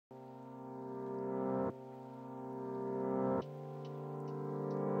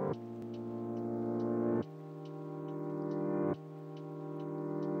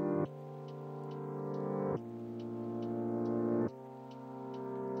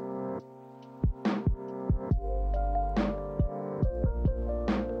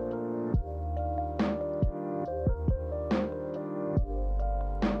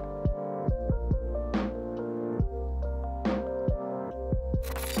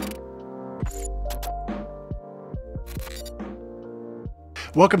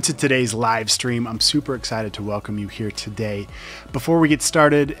Welcome to today's live stream. I'm super excited to welcome you here today. Before we get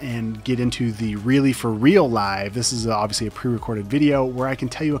started and get into the really for real live, this is obviously a pre-recorded video where I can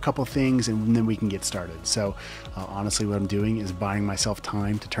tell you a couple things and then we can get started. So honestly, what I'm doing is buying myself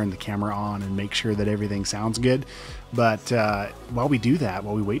time to turn the camera on and make sure that everything sounds good. But while we do that,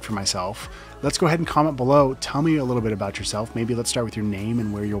 while we wait for myself, let's go ahead and comment below. Tell me a little bit about yourself. Maybe let's start with your name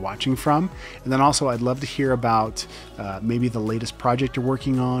and where you're watching from. And then also I'd love to hear about maybe the latest project you're working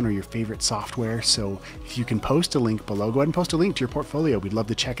on or your favorite software. So if you can post a link below, go ahead and post a link to your portfolio. We'd love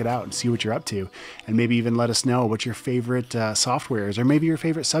to check it out and see what you're up to. And maybe even let us know what your favorite software is or maybe your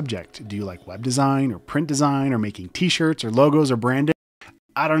favorite subject. Do you like web design or print design or making t-shirts or logos or branding?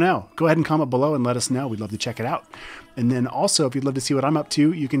 I don't know. Go ahead and comment below and let us know. We'd love to check it out. And then also, if you'd love to see what I'm up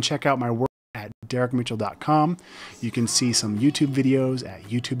to, you can check out my work at derrickmitchell.com. You can see some YouTube videos at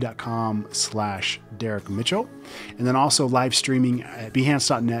youtube.com/derrickmitchell. And then also live streaming at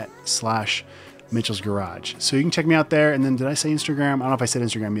behance.net/Mitchell's Garage. So you can check me out there. And then did I say Instagram? I don't know if I said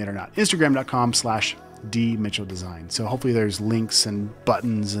Instagram yet or not. Instagram.com/dmitchelldesign. So hopefully there's links and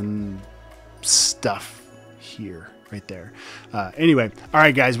buttons and stuff here. Right there. Anyway, all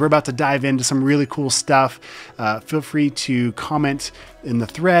right, guys, we're about to dive into some really cool stuff. Feel free to comment in the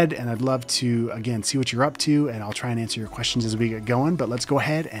thread, and I'd love to, again, see what you're up to, and I'll try and answer your questions as we get going, but let's go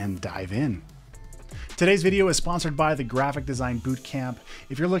ahead and dive in. Today's video is sponsored by the Graphic Design Bootcamp.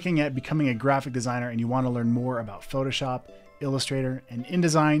 If you're looking at becoming a graphic designer and you want to learn more about Photoshop, Illustrator, and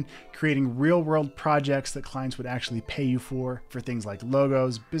InDesign, creating real-world projects that clients would actually pay you for things like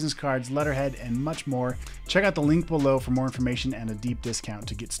logos, business cards, letterhead, and much more. Check out the link below for more information and a deep discount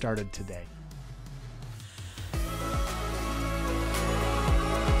to get started today.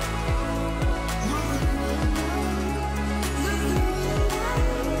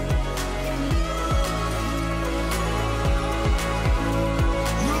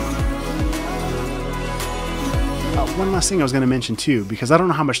 One last thing I was going to mention too, because I don't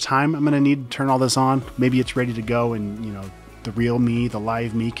know how much time I'm going to need to turn all this on. Maybe it's ready to go and, you know, the real me, the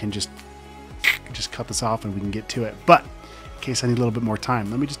live me can just cut this off and we can get to it. But in case I need a little bit more time,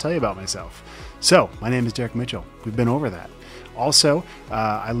 let me just tell you about myself. So my name is Derrick Mitchell. We've been over that. Also,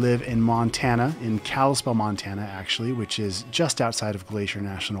 I live in Montana, in Kalispell, Montana, actually, which is just outside of Glacier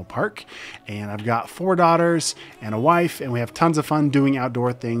National Park. And I've got 4 daughters and a wife, and we have tons of fun doing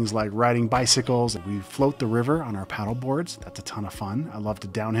outdoor things like riding bicycles. We float the river on our paddle boards. That's a ton of fun. I love to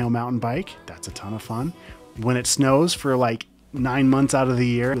downhill mountain bike. That's a ton of fun. When it snows for like 9 months out of the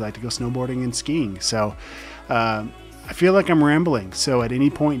year, we like to go snowboarding and skiing. So I feel like I'm rambling. So at any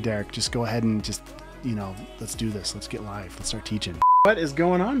point, Derrick, just go ahead and just, you know, let's do this. Let's get live. Let's start teaching. What is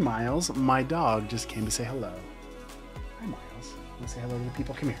going on, Miles? My dog just came to say hello. Hi, Miles. Let's say hello to the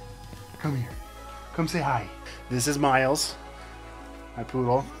people. Come here. Come here. Come say hi. This is Miles, my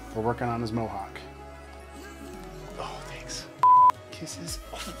poodle. We're working on his mohawk. Oh, thanks. Kisses.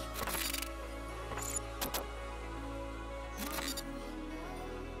 Oh.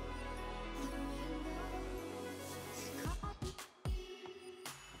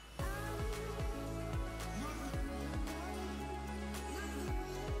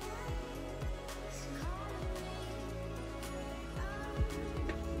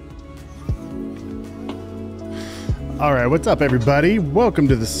 All right, what's up, everybody? Welcome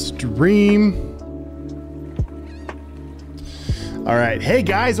to the stream. All right, hey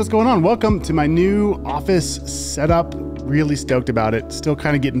guys, what's going on? Welcome to my new office setup. Really stoked about it. Still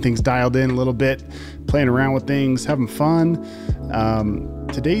kind of getting things dialed in a little bit, playing around with things, having fun.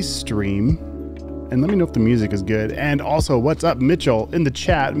 Today's stream, and let me know if the music is good. And also, what's up, Mitchell, in the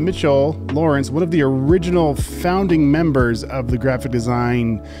chat? Mitchell Lawrence, one of the original founding members of the Graphic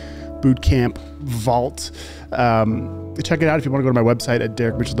Design Bootcamp Vault. Check it out if you want to go to my website at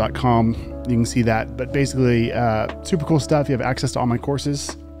derrickmitchell.com. You can see that. But basically, super cool stuff. You have access to all my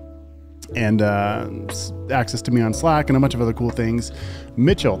courses and access to me on Slack and a bunch of other cool things.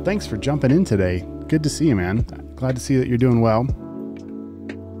 Mitchell, thanks for jumping in today. Good to see you, man. Glad to see that you're doing well.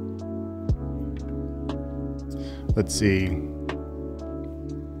 Let's see.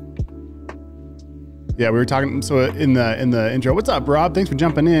 Yeah, we were talking, so in the intro, what's up, Rob? Thanks for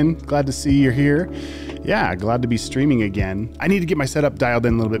jumping in. Glad to see you're here. Yeah, glad to be streaming again. I need to get my setup dialed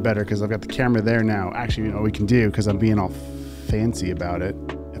in a little bit better because I've got the camera there now. Actually, you know what we can do, because I'm being all fancy about it.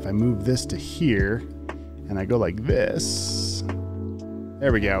 If I move this to here and I go like this,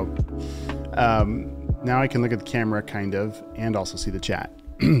 there we go. Now I can look at the camera kind of and also see the chat.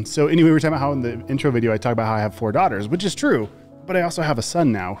 So anyway, we were talking about how in the intro video I talked about how I have 4 daughters, which is true, but I also have a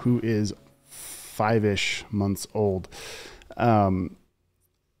son now who is 5-ish months old.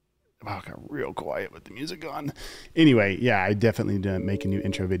 Wow, it got real quiet with the music on. Anyway, yeah, I definitely need to make a new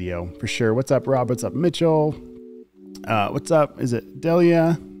intro video for sure. What's up, Rob? What's up, Mitchell? What's up? Is it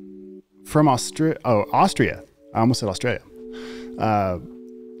Delia from Austria? Oh, Austria. I almost said Australia.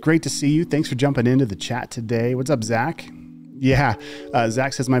 Great to see you. Thanks for jumping into the chat today. What's up, Zach? Yeah,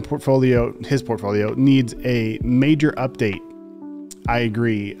 Zach says his portfolio needs a major update. I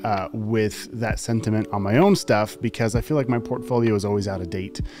agree with that sentiment on my own stuff because I feel like my portfolio is always out of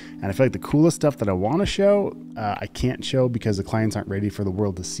date. And I feel like the coolest stuff that I want to show, I can't show because the clients aren't ready for the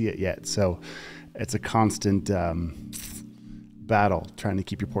world to see it yet. So it's a constant battle trying to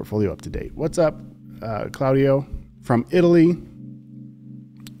keep your portfolio up to date. What's up, Claudio from Italy?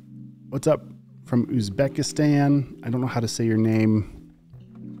 What's up from Uzbekistan? I don't know how to say your name.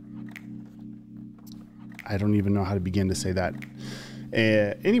 I don't even know how to begin to say that.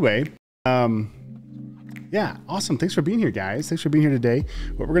 Anyway, yeah, awesome. Thanks for being here, guys. Thanks for being here today.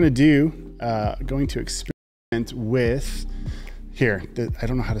 What we're going to do, going to experiment with here. I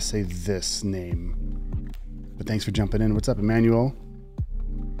don't know how to say this name, but thanks for jumping in. What's up, Emmanuel?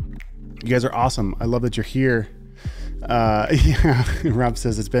 You guys are awesome. I love that you're here. Yeah, Rob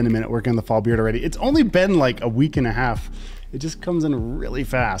says it's been a minute working on the fall beard already. It's only been like a week and a half. It just comes in really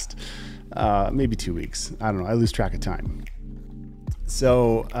fast. Maybe 2 weeks. I don't know. I lose track of time.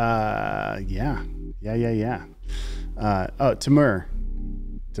 So, yeah. Oh, Timur.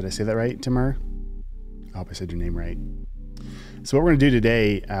 Did I say that right, Timur? I hope I said your name right. So what we're going to do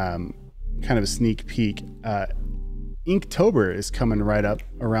today, kind of a sneak peek. Inktober is coming right up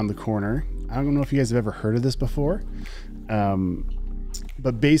around the corner. I don't know if you guys have ever heard of this before,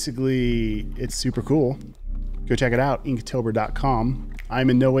 but basically it's super cool. Go check it out, inktober.com. I'm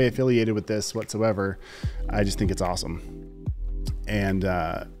in no way affiliated with this whatsoever. I just think it's awesome. And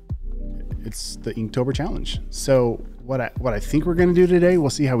it's the Inktober challenge. So what I think we're going to do today, we'll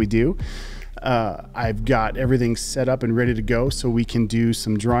see how we do. I've got everything set up and ready to go so we can do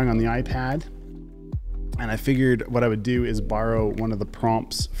some drawing on the iPad. And I figured what I would do is borrow one of the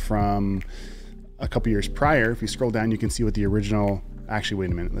prompts from a couple years prior. If you scroll down, you can see what the original, actually,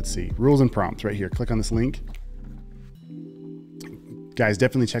 wait a minute. Let's see. Rules and prompts right here. Click on this link. Guys,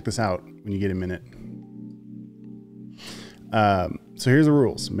 definitely check this out when you get a minute. So here's the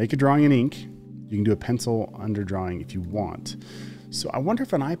rules. Make a drawing in ink. You can do a pencil under drawing if you want. So I wonder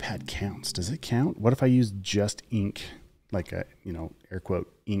if an iPad counts. Does it count? What if I use just ink, like a, air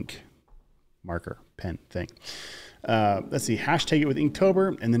quote, ink marker, pen thing. Let's see, hashtag it with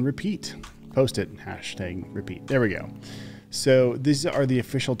Inktober and then repeat. Post it, hashtag repeat. There we go. So these are the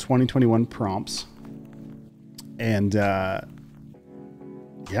official 2021 prompts. And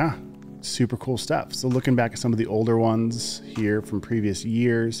yeah, super cool stuff. So looking back at some of the older ones here from previous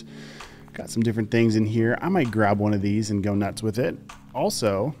years, got some different things in here. I might grab one of these and go nuts with it.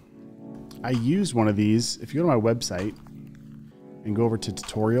 Also, I used one of these. If you go to my website and go over to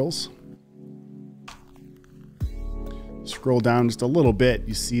tutorials, scroll down just a little bit,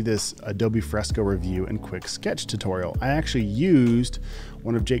 you see this Adobe Fresco review and quick sketch tutorial. I actually used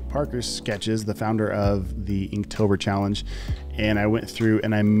one of Jake Parker's sketches, the founder of the Inktober challenge, and I went through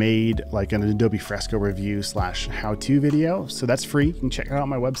and I made like an Adobe Fresco review / how-to video. So that's free. You can check it out on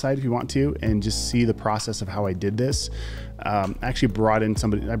my website if you want to and just see the process of how I did this. I actually brought in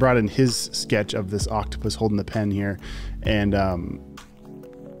somebody, I brought in his sketch of this octopus holding the pen here and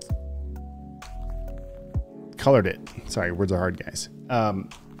colored it. Sorry, words are hard, guys.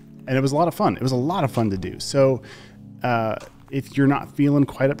 And it was a lot of fun. It was a lot of fun to do. So if you're not feeling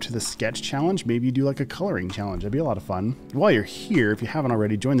quite up to the sketch challenge, maybe you do like a coloring challenge. That'd be a lot of fun. While you're here, if you haven't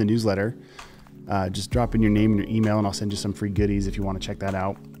already, join the newsletter. Just drop in your name and your email and I'll send you some free goodies if you want to check that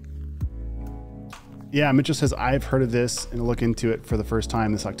out. Yeah, Mitchell says, I've heard of this and look into it for the first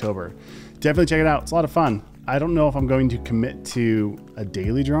time this October. Definitely check it out. It's a lot of fun. I don't know if I'm going to commit to a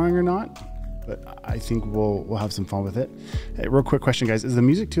daily drawing or not, but I think we'll have some fun with it. Hey, real quick question, guys. Is the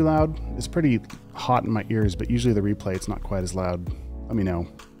music too loud? It's pretty hot in my ears, but usually the replay, it's not quite as loud. Let me know.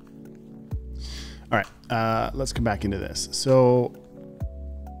 All right, let's come back into this. So,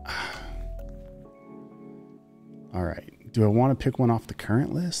 all right. Do I want to pick one off the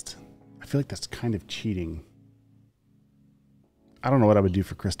current list? I feel like that's kind of cheating. I don't know what I would do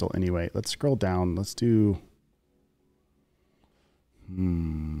for Crystal anyway. Let's scroll down. Let's do...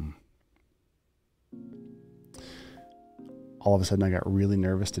 All of a sudden I got really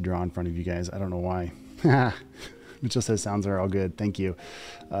nervous to draw in front of you guys. I don't know why. Mitchell says sounds are all good. Thank you.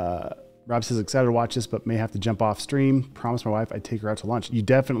 Rob says excited to watch this, but may have to jump off stream. Promise my wife I'd take her out to lunch. You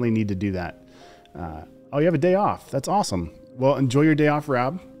definitely need to do that. Oh, you have a day off. That's awesome. Well, enjoy your day off,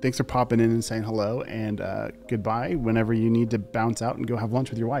 Rob. Thanks for popping in and saying hello, and goodbye whenever you need to bounce out and go have lunch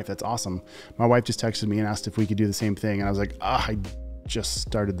with your wife. That's awesome. My wife just texted me and asked if we could do the same thing, and I was like, I just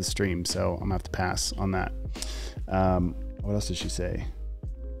started the stream, so I'm gonna have to pass on that. What else did she say?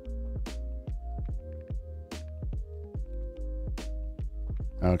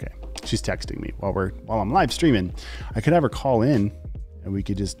 Okay, she's texting me while I'm live streaming. I could have her call in, and we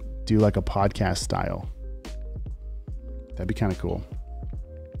could just do like a podcast style. That'd be kind of cool.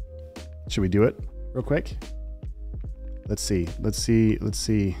 Should we do it real quick? Let's see.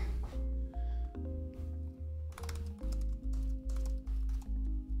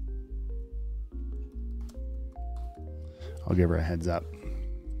 I'll give her a heads up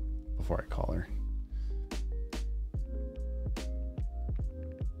before I call her.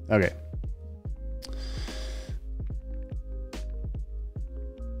 Okay.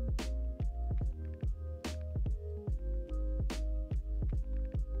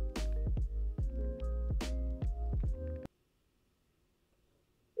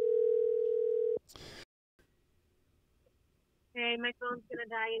 Hey, my phone's gonna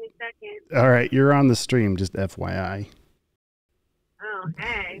die any second. All right, you're on the stream, just FYI. Oh,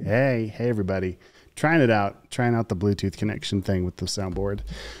 hey. Hey everybody. Trying out the Bluetooth connection thing with the soundboard.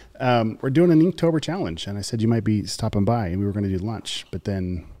 We're doing an Inktober challenge, and I said you might be stopping by, and we were going to do lunch, but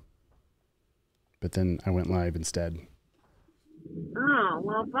then I went live instead. Oh,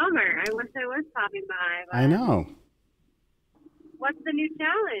 well, bummer. I wish I was stopping by. But I know. What's the new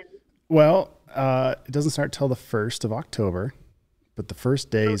challenge? Well, it doesn't start till the 1st of October, but the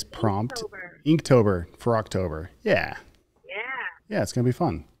first day's prompt. Inktober for October. Yeah. Yeah, it's going to be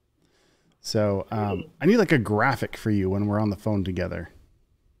fun. So I need like a graphic for you when we're on the phone together.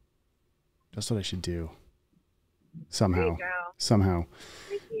 That's what I should do. Somehow. Somehow.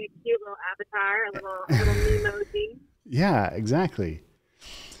 Make me a cute little avatar, a little emoji. Yeah, exactly.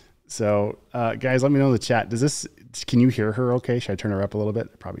 So guys, let me know in the chat. Can you hear her okay? Should I turn her up a little bit?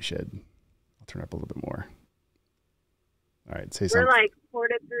 I probably should. I'll turn her up a little bit more. All right, say something. We're like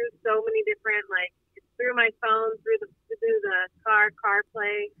ported through so many different, like, through my phone, through the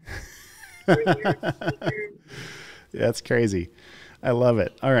CarPlay. Yeah, that's crazy. I love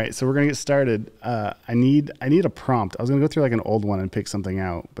it. All right, so we're gonna get started. I need a prompt. I was gonna go through like an old one and pick something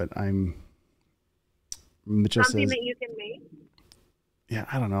out, but something that you can make. Yeah,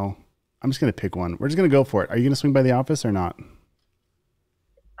 I don't know. I'm just gonna pick one. We're just gonna go for it. Are you gonna swing by the office or not?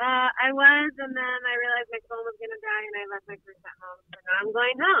 I was, and then I realized my phone was gonna die, and I left my purse at home. So now I'm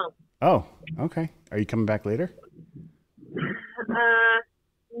going home. Oh, okay. Are you coming back later?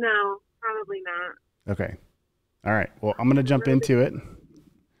 No, probably not. Okay. All right. Well, I'm gonna jump into it.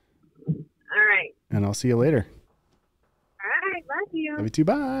 All right. And I'll see you later. All right. Love you. Love you too.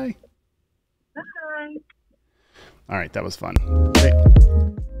 Bye. Bye. All right. That was fun. Hey,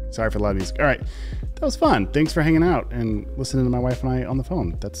 sorry for the loud music. All right. That was fun. Thanks for hanging out and listening to my wife and I on the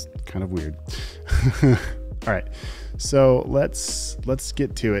phone. That's kind of weird. All right. So let's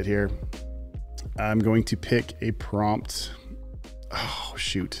get to it here. I'm going to pick a prompt. Oh,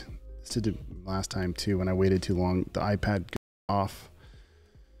 shoot. This did it last time too when I waited too long. The iPad got off.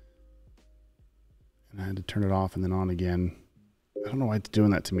 And I had to turn it off and then on again. I don't know why it's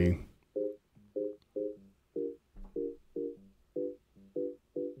doing that to me.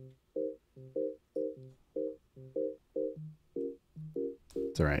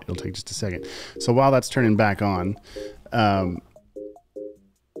 It's all right. It'll take just a second. So while that's turning back on,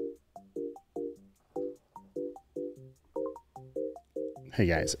 hey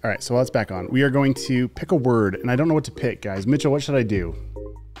guys. All right. So while it's back on, we are going to pick a word, and I don't know what to pick, guys. Mitchell, what should I do?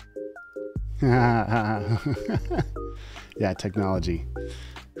 Yeah, technology.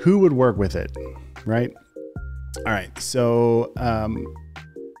 Who would work with it, right? All right. So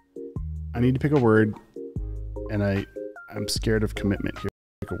I need to pick a word, and I'm scared of commitment here.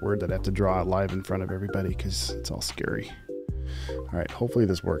 Pick a word that I have to draw out live in front of everybody because it's all scary. All right, hopefully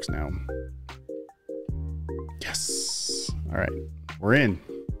this works now. Yes. All right, we're in.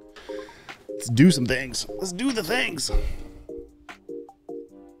 Let's do some things. Let's do the things.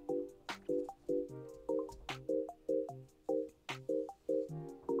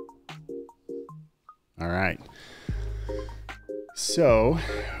 All right. So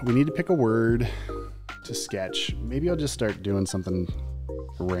we need to pick a word to sketch. Maybe I'll just start doing something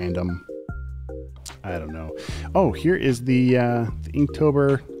random. I don't know. Oh, here is the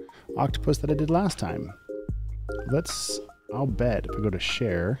Inktober octopus that I did last time. I'll bet if I go to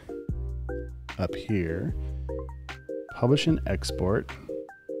share up here, publish and export,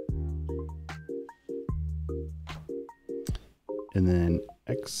 and then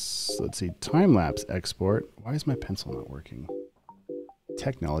let's see, time-lapse export. Why is my pencil not working?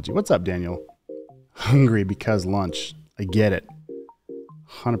 Technology. What's up, Daniel? Hungry because lunch. I get it.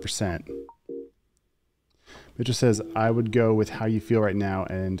 100%. Mitchell says, I would go with how you feel right now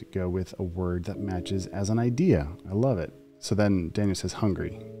and go with a word that matches as an idea. I love it. So then Daniel says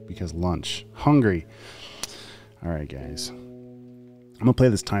hungry because lunch. Hungry. All right, guys. I'm going to play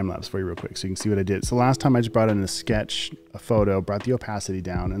this time lapse for you real quick so you can see what I did. So last time I just brought in a sketch, a photo, brought the opacity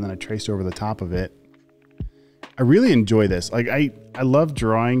down, and then I traced over the top of it. I really enjoy this. Like I love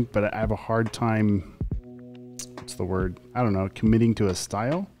drawing, but I have a hard time, what's the word? I don't know, committing to a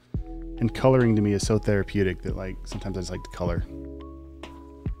style. And coloring to me is so therapeutic that like sometimes I just like to color.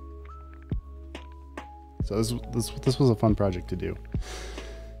 So this was a fun project to do.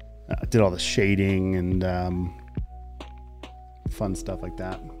 I did all the shading and fun stuff like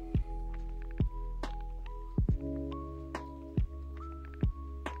that.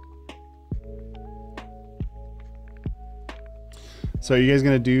 So are you guys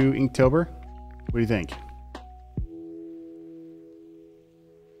gonna do Inktober? What do you think?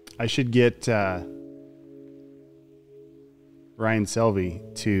 I should get Ryan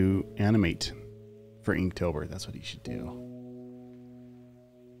Selvey to animate for Inktober. That's what he should do.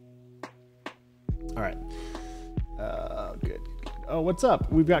 All right. Good. Oh, what's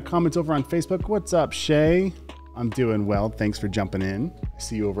up? We've got comments over on Facebook. What's up, Shay? I'm doing well. Thanks for jumping in. I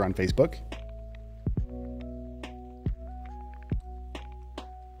see you over on Facebook.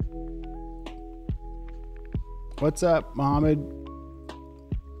 What's up, Mohammed?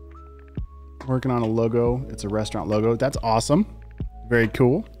 Working on a logo. It's a restaurant logo. That's awesome. Very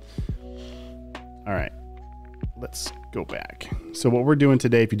cool. All right, let's go back. So what we're doing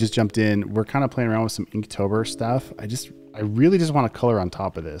today, if you just jumped in, we're kind of playing around with some Inktober stuff. I really just want to color on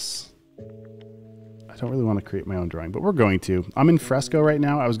top of this. I don't really want to create my own drawing, but we're going to. I'm in Fresco right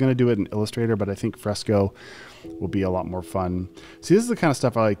now. I was going to do it in Illustrator, but I think Fresco will be a lot more fun. See, this is the kind of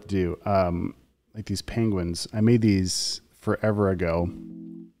stuff I like to do. Like these penguins. I made these forever ago.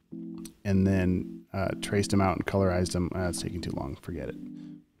 And then traced them out and colorized them. It's taking too long. Forget it.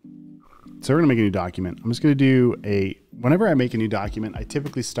 So we're going to make a new document. I'm just going to do whenever I make a new document, I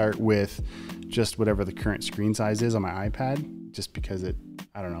typically start with just whatever the current screen size is on my iPad, just because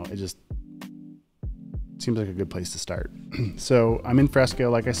I don't know, it just seems like a good place to start. So I'm in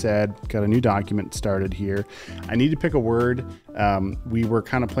Fresco, like I said, got a new document started here. I need to pick a word. We were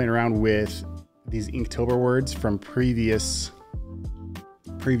kind of playing around with these Inktober words from previous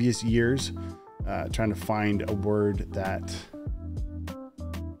years, trying to find a word that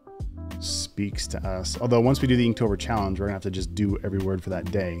speaks to us. Although once we do the Inktober challenge, we're gonna have to just do every word for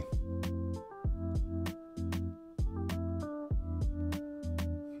that day.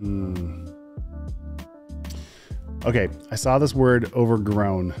 Okay, I saw this word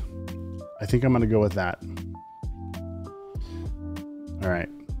overgrown. I think I'm gonna go with that. All right,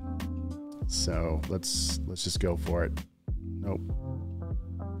 so let's just go for it. Nope.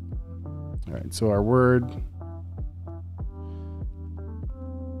 All right, so our word,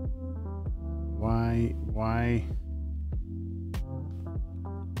 why,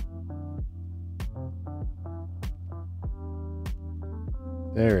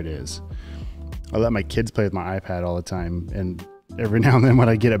 there it is. I let my kids play with my iPad all the time, and every now and then when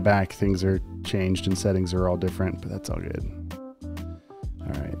I get it back, things are changed and settings are all different, but that's all good.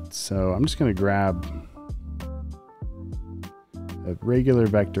 All right, so I'm just gonna grab a regular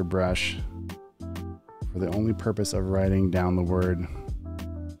vector brush for the only purpose of writing down the word.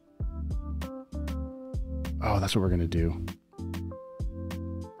 Oh, that's what we're gonna do.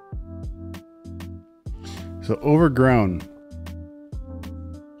 So overgrown.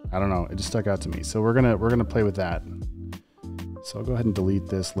 I don't know, it just stuck out to me. So we're gonna play with that. So I'll go ahead and delete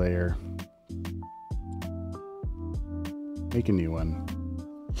this layer. Make a new one.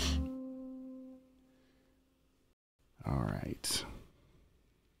 All right.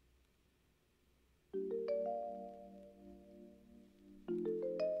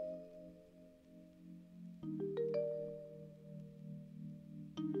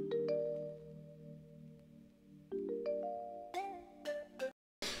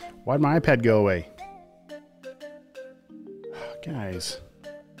 Why'd my iPad go away? Guys.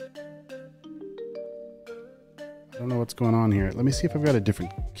 I don't know what's going on here. Let me see if I've got a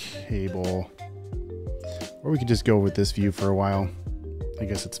different cable. Or we could just go with this view for a while. I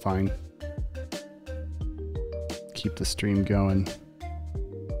guess it's fine. Keep the stream going.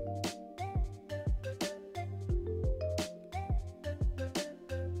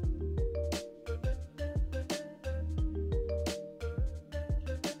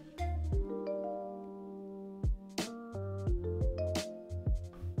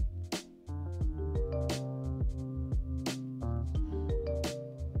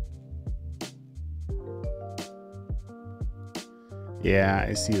 Yeah,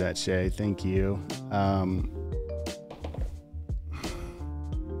 I see that, Shay. Thank you.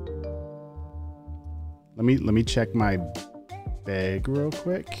 Let me check my bag real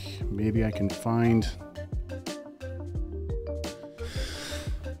quick. Maybe I can find.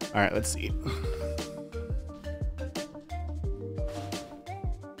 All right, let's see.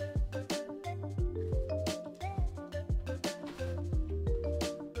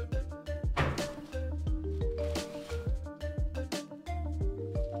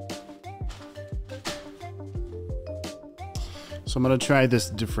 So I'm gonna try this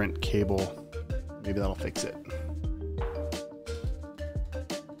different cable. Maybe that'll fix it.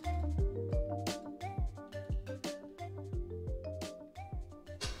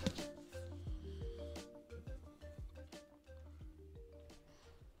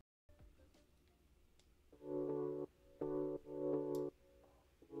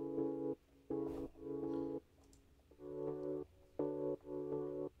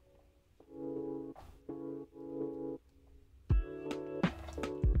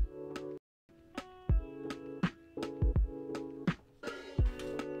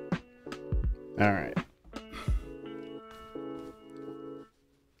 All right.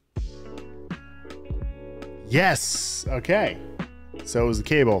 Yes. Okay. So it was the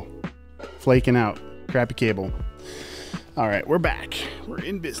cable flaking out. Crappy cable. All right, we're back. We're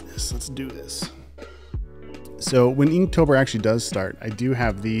in business. Let's do this. So when Inktober actually does start, I do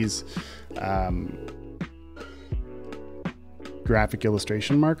have these graphic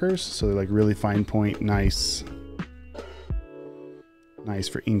illustration markers. So they're like really fine point, nice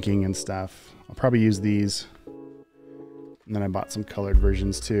for inking and stuff. I'll probably use these. And then I bought some colored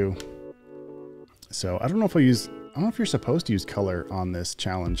versions too. So I don't know if I don't know if you're supposed to use color on this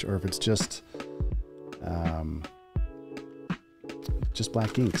challenge or if it's just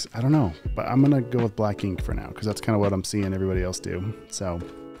black inks. I don't know, but I'm gonna go with black ink for now because that's kind of what I'm seeing everybody else do. So,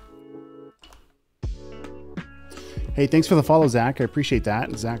 hey, thanks for the follow, Zach. I appreciate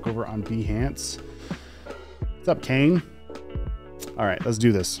that. Zach over on Behance. What's up, Kane? All right, let's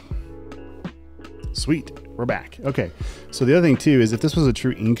do this. Sweet, we're back. Okay, so the other thing too is if this was a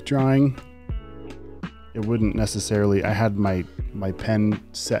true ink drawing, it wouldn't necessarily. I had my pen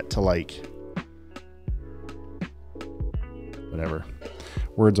set to like whatever.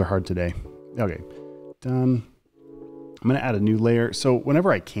 Words are hard today. Okay, done. I'm gonna add a new layer. So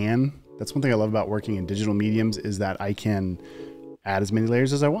whenever I can, that's one thing I love about working in digital mediums is that I can add as many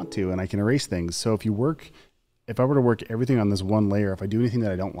layers as I want to, and I can erase things. So if I were to work everything on this one layer, if I do anything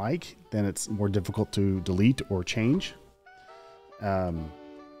that I don't like, then it's more difficult to delete or change. Let me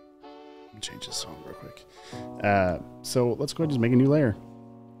change this song real quick. So let's go ahead and just make a new layer.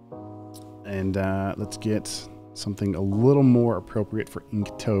 And let's get something a little more appropriate for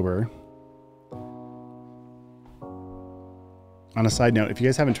Inktober. On a side note, if you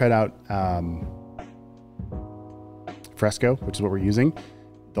guys haven't tried out Fresco, which is what we're using,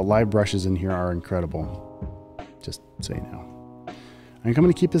 the live brushes in here are incredible. Just so you know. I think I'm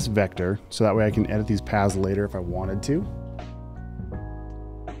going to keep this vector so that way I can edit these paths later if I wanted to.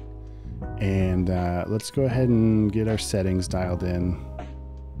 And let's go ahead and get our settings dialed in.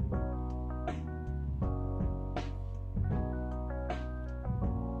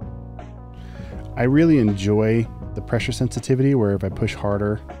 I really enjoy the pressure sensitivity where if I push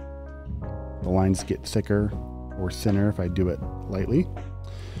harder, the lines get thicker or thinner if I do it lightly.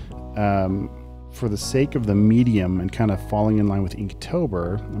 For the sake of the medium and kind of falling in line with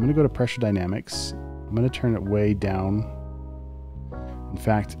Inktober, I'm going to go to pressure dynamics. I'm going to turn it way down. In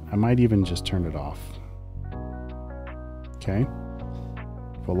fact, I might even just turn it off. Okay.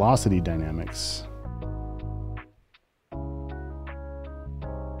 Velocity dynamics.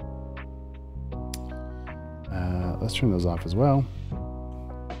 Let's turn those off as well.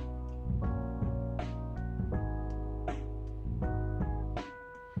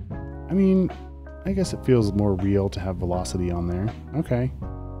 I mean, I guess it feels more real to have velocity on there. Okay.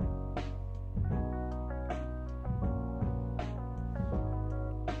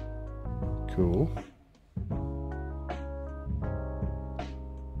 Cool.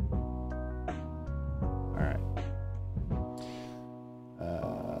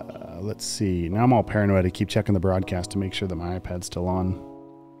 Let's see. Now I'm all paranoid. I keep checking the broadcast to make sure that my iPad's still on.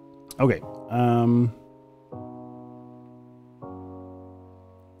 Okay.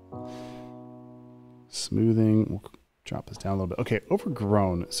 Smoothing. We'll drop this down a little bit. Okay,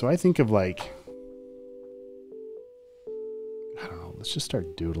 overgrown. So I think of like, I don't know. Let's just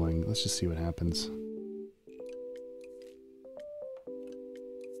start doodling. Let's just see what happens.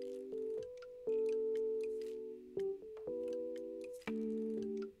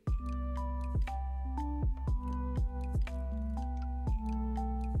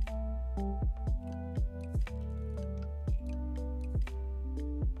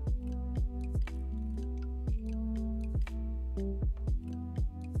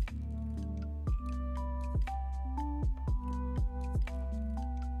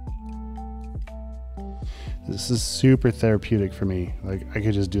 This is super therapeutic for me. Like, I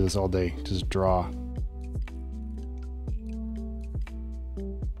could just do this all day, just draw.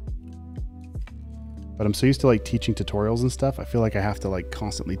 But I'm so used to like teaching tutorials and stuff. I feel like I have to like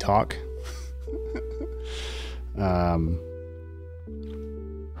constantly talk. You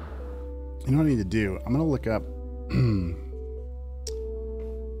know what I need to do? I'm gonna look up. I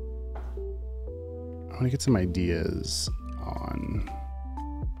want to get some ideas on.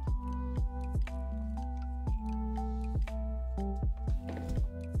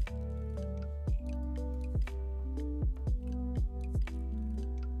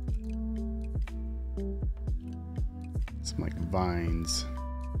 Some like vines.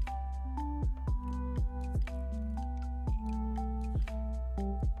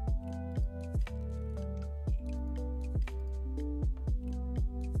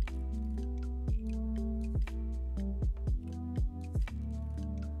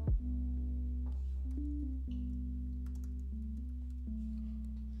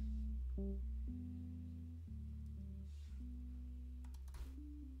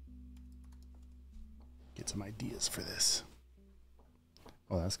 Get some ideas for this.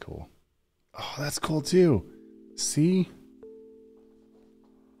 Oh, that's cool. Oh, that's cool too. See?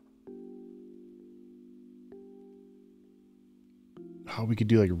 How we could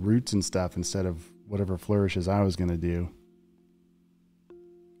do like roots and stuff instead of whatever flourishes I was gonna do.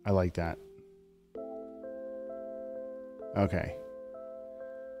 I like that. Okay.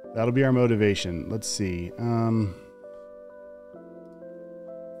 That'll be our motivation. Let's see.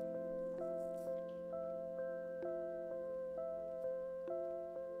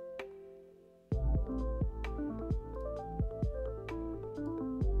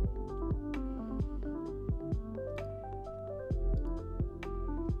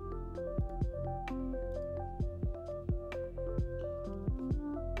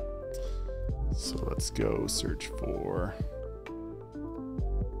 So let's go search for.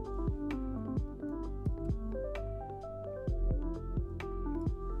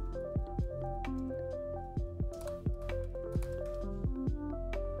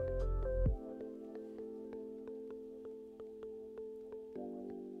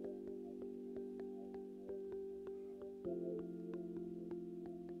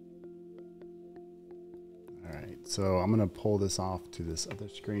 All right, so I'm gonna pull this off to this other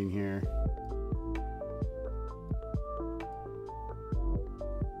screen here.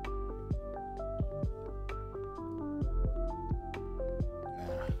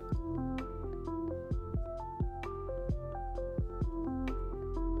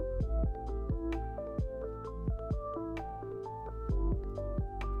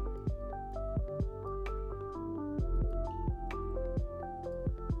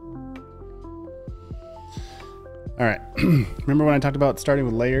 All right, remember when I talked about starting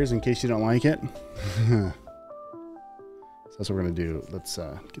with layers in case you don't like it? So that's what we're gonna do. Let's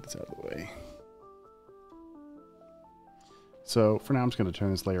get this out of the way. So for now, I'm just gonna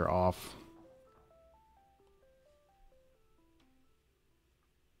turn this layer off.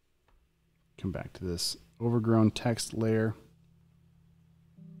 Come back to this overgrown text layer.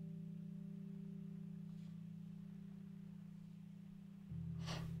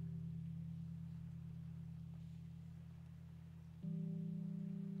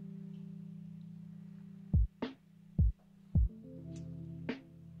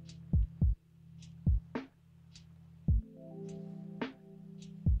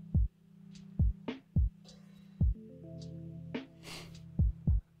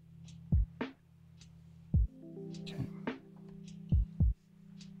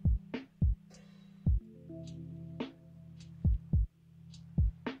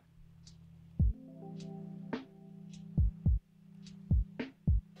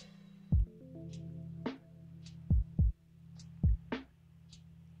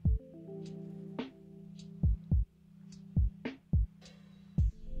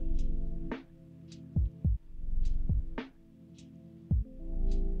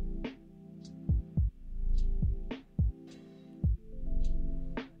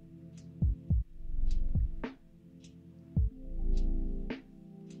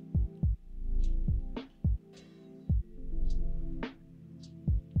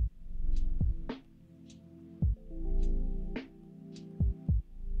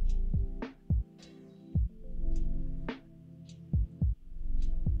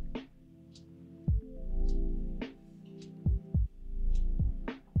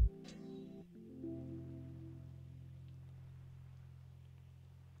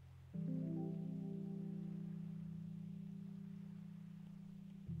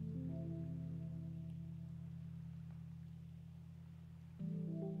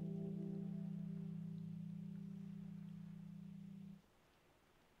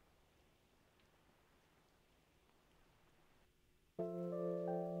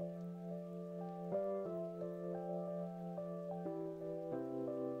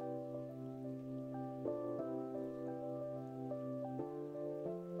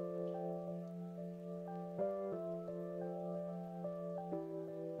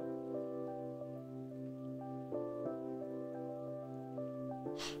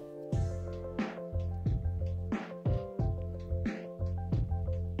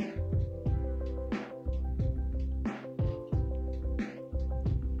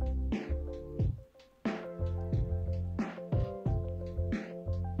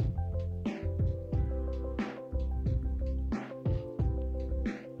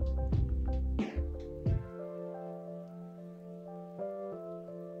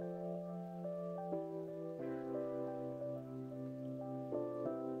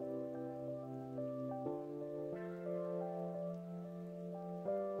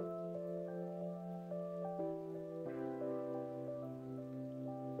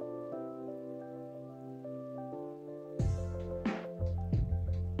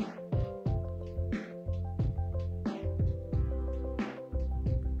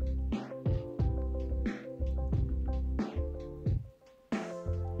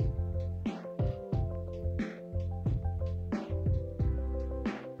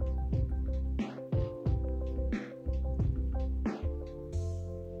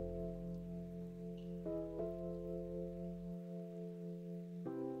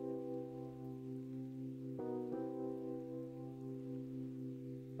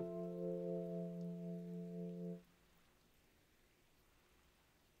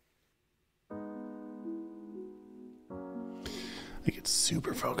 I get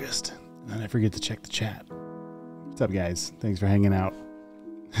super focused and then I forget to check the chat. What's up, guys? Thanks for hanging out.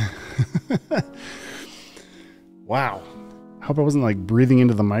 Wow. I hope I wasn't like breathing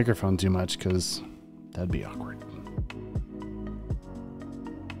into the microphone too much, because that'd be awkward.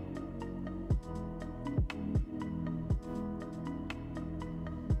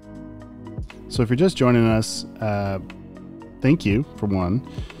 So if you're just joining us, thank you for one.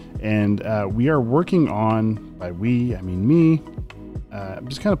 And we are working on, by we, I mean me, I'm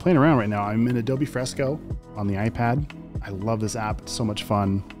just kind of playing around right now. I'm in Adobe Fresco on the iPad. I love this app. It's so much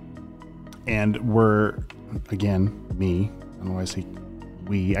fun. And we're, again, me, I don't know why I say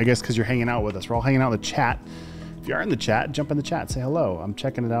we, I guess because you're hanging out with us. We're all hanging out in the chat. If you are in the chat, jump in the chat, say hello. I'm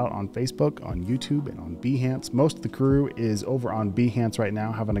checking it out on Facebook, on YouTube, and on Behance. Most of the crew is over on Behance right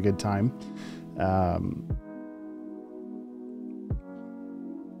now, having a good time.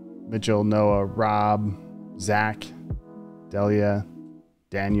 Mitchell, Noah, Rob, Zach, Delia,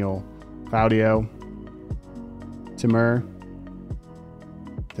 Daniel, Claudio, Timur.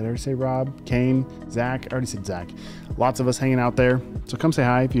 Did I ever say Rob? Kane, Zach? I already said Zach. Lots of us hanging out there. So come say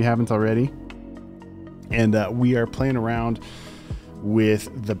hi if you haven't already. And we are playing around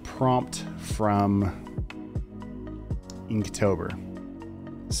with the prompt from Inktober.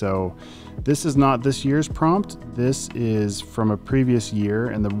 So this is not this year's prompt. This is from a previous year,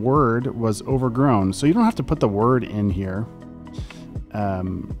 and the word was overgrown. So you don't have to put the word in here.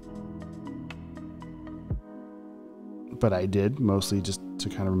 But I did, mostly just to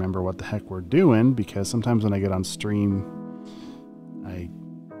kind of remember what the heck we're doing, because sometimes when I get on stream, I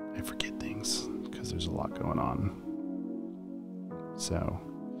forget things because there's a lot going on. So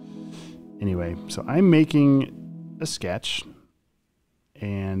anyway, so I'm making a sketch,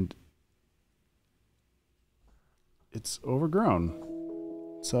 and it's overgrown.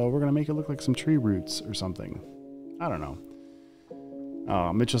 So we're gonna make it look like some tree roots or something. I don't know.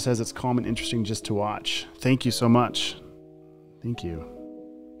 Mitchell says it's calm and interesting just to watch. Thank you so much. Thank you.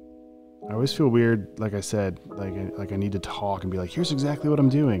 I always feel weird, like I said, like I need to talk and be like, here's exactly what I'm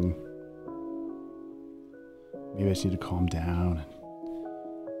doing. Maybe I just need to calm down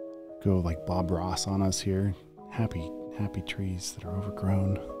and go like Bob Ross on us here. Happy trees that are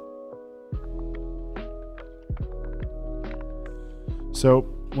overgrown. So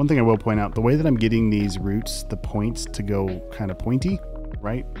one thing I will point out, the way that I'm getting these roots, the points to go kind of pointy,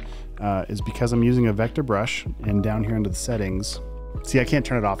 right, is because I'm using a vector brush, and down here under the settings, see, I can't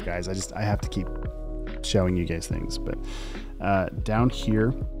turn it off, guys. I have to keep showing you guys things, but down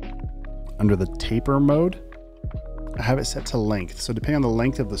here under the taper mode, I have it set to length. So depending on the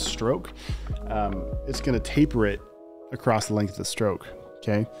length of the stroke, it's going to taper it across the length of the stroke.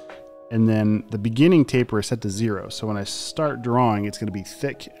 Okay. And then the beginning taper is set to 0. So when I start drawing, it's going to be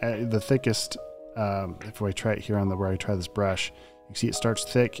thick, the thickest. If I try it here on the, where I try this brush, you can see it starts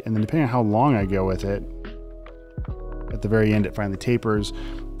thick. And then depending on how long I go with it, at the very end, it finally tapers.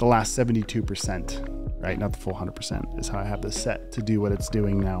 The last 72%, right? Not the full 100% is how I have this set to do what it's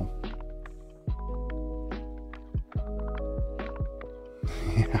doing now.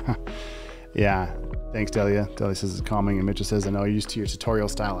 Yeah. Thanks, Delia. Delia says it's calming, and Mitchell says, I know you're used to your tutorial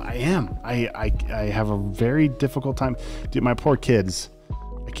style. I am. I have a very difficult time. Dude, my poor kids.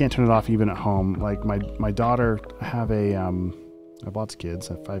 I can't turn it off even at home. Like my daughter, I have lots of kids.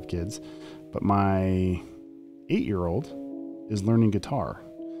 I have 5 kids. But my 8-year-old is learning guitar.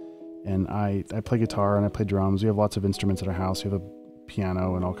 And I play guitar and I play drums. We have lots of instruments at our house. We have a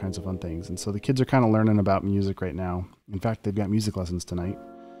piano and all kinds of fun things. And so the kids are kind of learning about music right now. In fact, they've got music lessons tonight.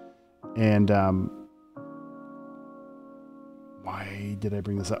 And why did I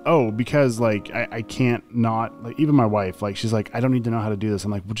bring this up? Oh, because like I can't not, like, even my wife, like, she's like, I don't need to know how to do this.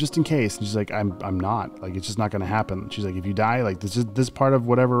 I'm like, well, just in case. And she's like, I'm not, like, it's just not going to happen. She's like, if you die, like, this part of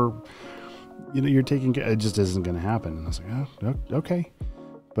whatever, you're taking, it just isn't going to happen. And I was like, oh, okay.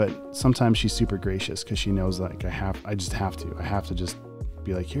 But sometimes she's super gracious because she knows, like, I just have to just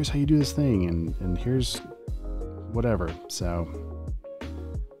be like, here's how you do this thing. And here's whatever. So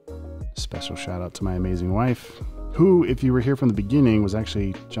special shout out to my amazing wife, who, if you were here from the beginning, was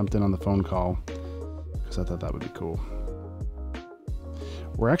actually jumped in on the phone call because I thought that would be cool.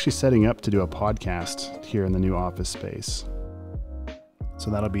 We're actually setting up to do a podcast here in the new office space.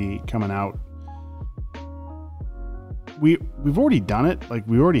 So that'll be coming out. We've already done it. Like,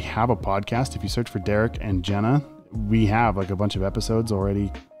 we already have a podcast. If you search for Derrick and Jenna, we have like a bunch of episodes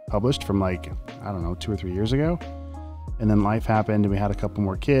already published from, like, I don't know, 2 or 3 years ago. And then life happened and we had a couple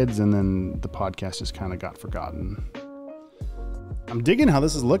more kids, and then the podcast just kind of got forgotten. I'm digging how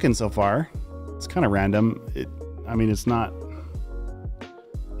this is looking so far. It's kind of random. It's not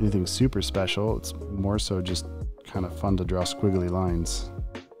anything super special. It's more so just kind of fun to draw squiggly lines.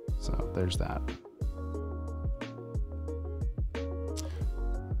 So there's that.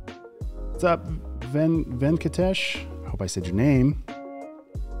 What's up, Venkatesh? I hope I said your name.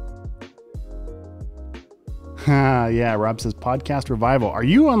 Yeah, Rob says podcast revival. Are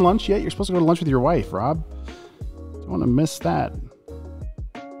you on lunch yet? You're supposed to go to lunch with your wife, Rob. Don't want to miss that.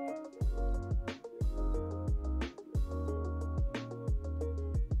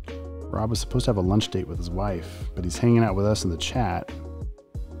 Rob was supposed to have a lunch date with his wife, but he's hanging out with us in the chat.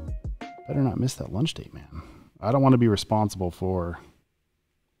 Better not miss that lunch date, man. I don't want to be responsible for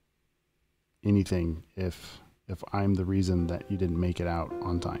anything if I'm the reason that you didn't make it out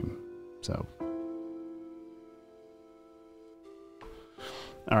on time. So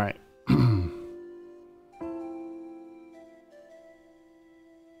all right.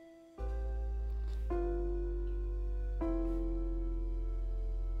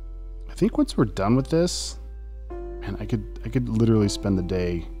 I think once we're done with this, man, I could literally spend the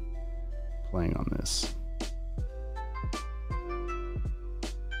day playing on this.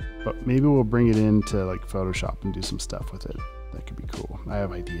 But maybe we'll bring it into like Photoshop and do some stuff with it. That could be cool. I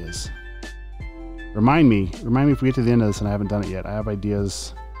have ideas. Remind me if we get to the end of this and I haven't done it yet. I have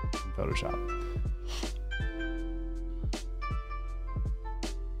ideas in Photoshop.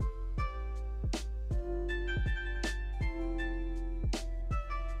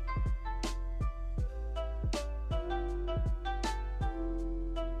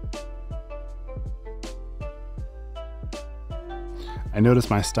 I notice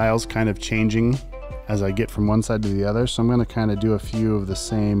my style's kind of changing as I get from one side to the other, so I'm going to kind of do a few of the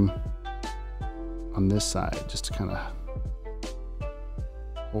same on this side, just to kind of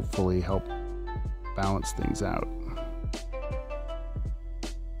hopefully help balance things out.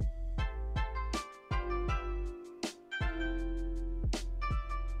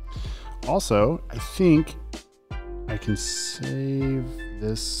 Also, I think I can save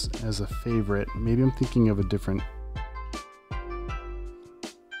this as a favorite. Maybe I'm thinking of a different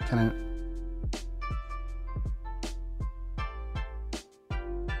kind of.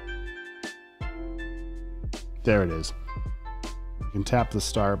 There it is. You can tap the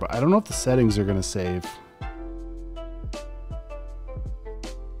star, but I don't know if the settings are going to save.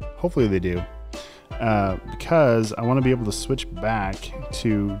 Hopefully they do. Because I want to be able to switch back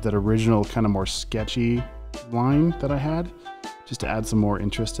to that original kind of more sketchy line that I had, just to add some more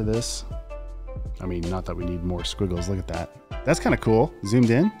interest to this. I mean, not that we need more squiggles. Look at that. That's kind of cool.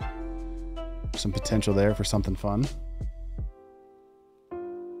 Zoomed in. Some potential there for something fun.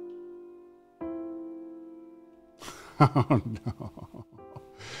 Oh no.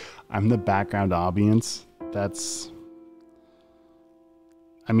 I'm the background audience. That's,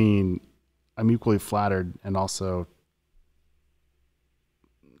 I mean, I'm equally flattered and also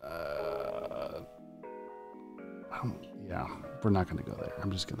yeah, we're not going to go there.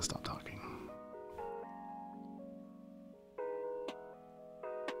 I'm just going to stop talking.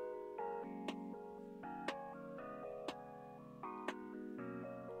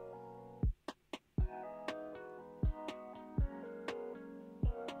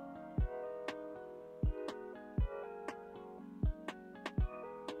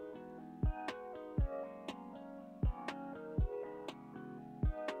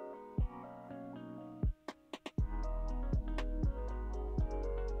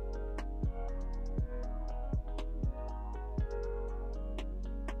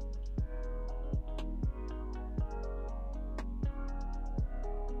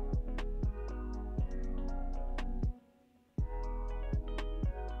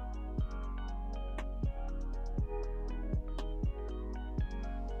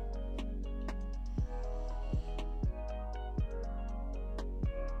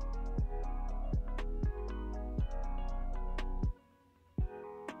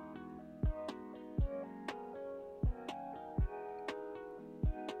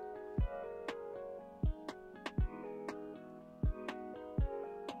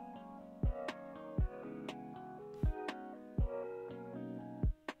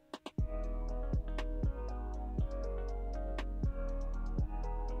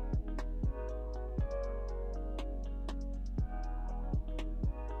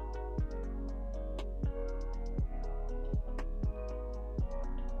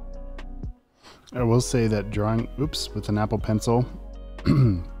 I will say that drawing, with an Apple Pencil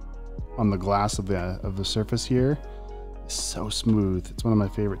on the glass of the surface here is so smooth. It's one of my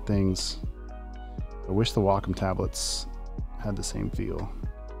favorite things. I wish the Wacom tablets had the same feel.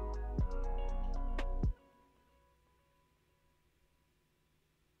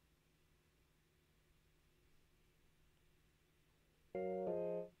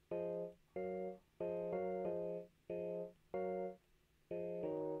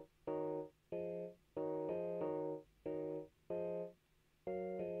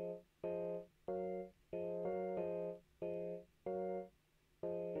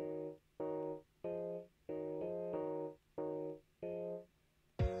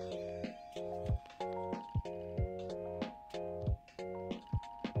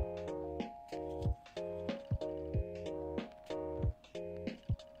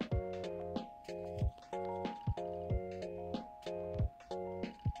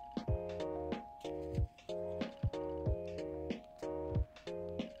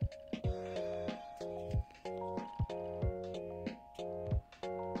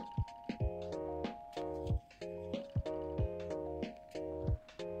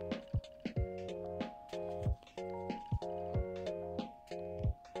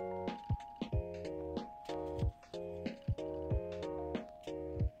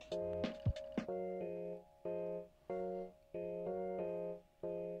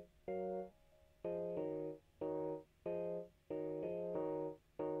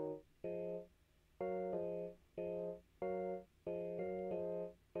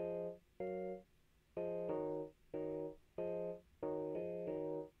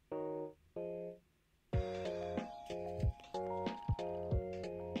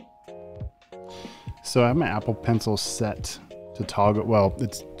 So I have my Apple Pencil set to toggle. Well,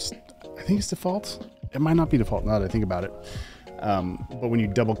 it's just, I think it's default. It might not be default now that I think about it. But when you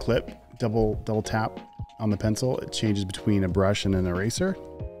double tap on the pencil, it changes between a brush and an eraser.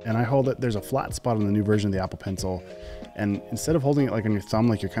 And I hold it, there's a flat spot on the new version of the Apple Pencil. And instead of holding it like on your thumb,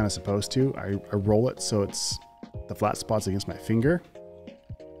 like you're kind of supposed to, I roll it so it's the flat spot's against my finger.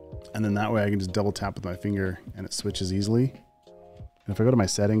 And then that way I can just double tap with my finger and it switches easily. And if I go to my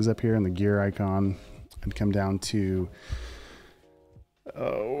settings up here and the gear icon and come down to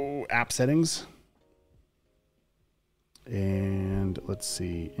app settings, and let's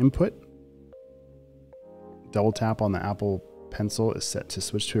see, input, double tap on the Apple Pencil is set to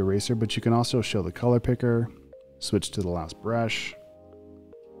switch to eraser, but you can also show the color picker, switch to the last brush,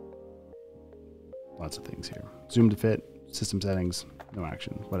 lots of things here. Zoom to fit, system settings, no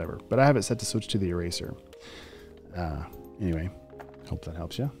action, whatever. But I have it set to switch to the eraser. Anyway, hope that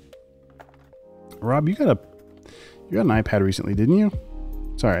helps you. Rob, you got an iPad recently, didn't you?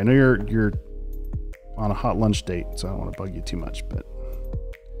 Sorry, I know you're on a hot lunch date, so I don't want to bug you too much, but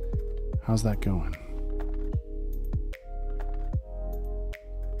how's that going?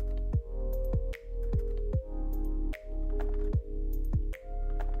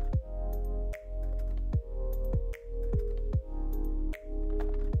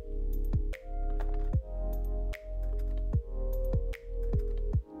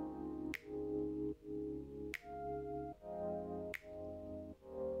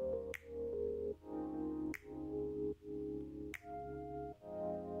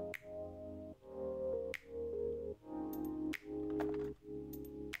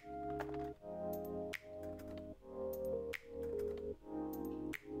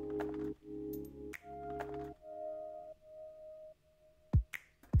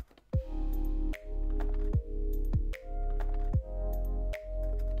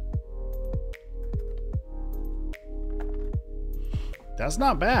 That's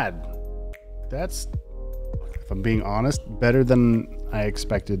not bad. That's, if I'm being honest, better than I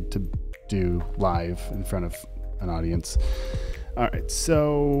expected to do live in front of an audience. All right,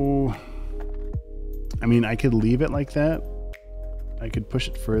 so, I mean, I could leave it like that. I could push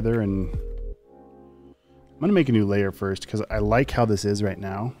it further, and I'm gonna make a new layer first because I like how this is right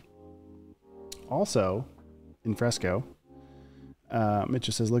now. Also, in Fresco, it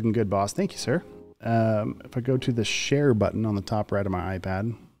just says, looking good, boss. Thank you, sir. If I go to the share button on the top right of my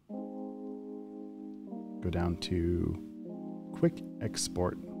iPad, go down to quick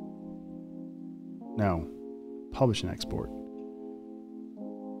export. No, publish and export.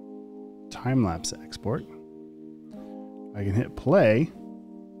 Time-lapse export. I can hit play.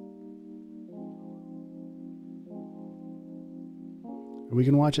 And we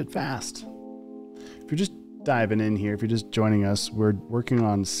can watch it fast. If you're just diving in here, if you're just joining us, we're working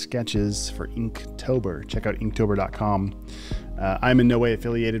on sketches for Inktober. Check out inktober.com. I'm in no way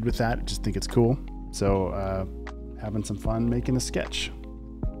affiliated with that. I just think it's cool. So having some fun making a sketch.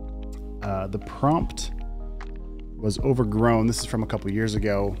 The prompt was overgrown. This is from a couple years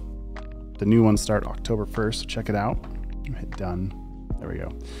ago. The new ones start October 1st, so check it out. Hit done. There we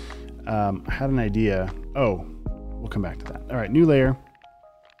go. I had an idea. Oh, we'll come back to that. All right, new layer.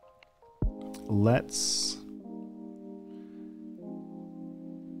 I'm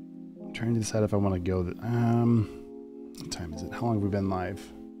trying to decide if I want to go. What time is it? How long have we been live?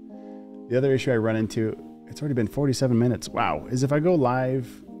 The other issue I run into, it's already been 47 minutes. Wow, is if I go live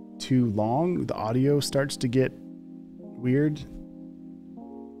too long, the audio starts to get weird.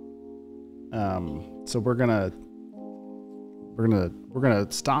 So we're gonna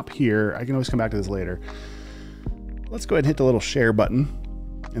stop here. I can always come back to this later. Let's go ahead and hit the little share button.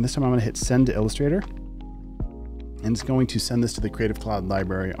 And this time I'm gonna hit send to Illustrator. And it's going to send this to the Creative Cloud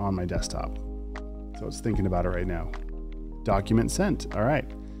library on my desktop. So it's thinking about it right now. Document sent. All right.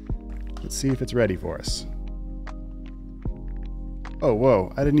 Let's see if it's ready for us. Oh,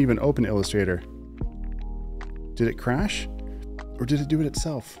 whoa. I didn't even open Illustrator. Did it crash? Or did it do it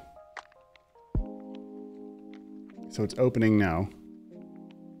itself? So it's opening now.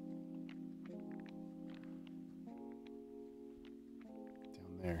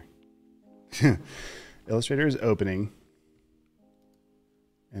 Down there. Illustrator is opening.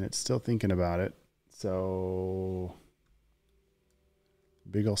 And it's still thinking about it. So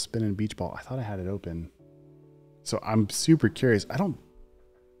big ol' spinning beach ball. I thought I had it open. So I'm super curious. I don't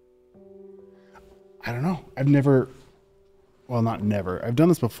know. I've never, well, not never. I've done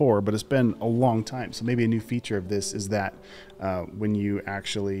this before, but it's been a long time. So maybe a new feature of this is that when you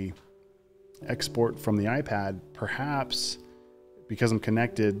actually export from the iPad, perhaps because I'm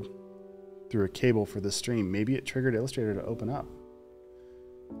connected through a cable for this stream, maybe it triggered Illustrator to open up.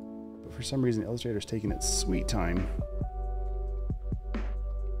 But for some reason, Illustrator's taking its sweet time.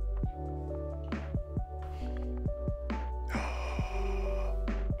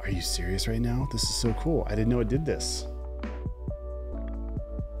 Are you serious right now? This is so cool. I didn't know it did this.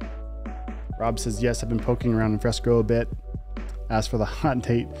 Rob says, yes, I've been poking around in Fresco a bit. As for the hot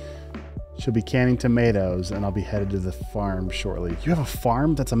date, she'll be canning tomatoes and I'll be headed to the farm shortly. You have a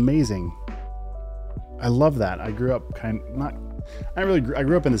farm? That's amazing. I love that. I grew up I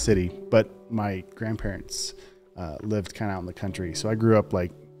grew up in the city, but my grandparents lived kind of out in the country. So I grew up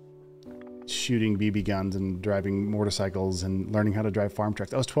like shooting BB guns and driving motorcycles and learning how to drive farm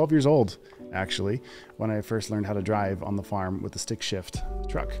trucks. I was 12 years old, actually, when I first learned how to drive on the farm with the stick shift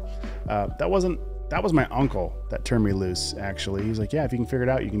truck. That was my uncle that turned me loose, actually. He was like, yeah, if you can figure it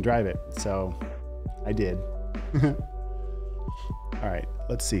out, you can drive it. So I did. All right,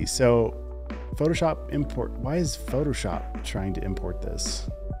 let's see. So Photoshop import. Why is Photoshop trying to import this?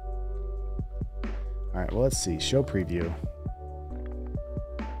 All right, well, let's see. Show preview.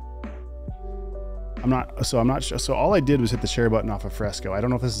 I'm not sure. So all I did was hit the share button off of Fresco. I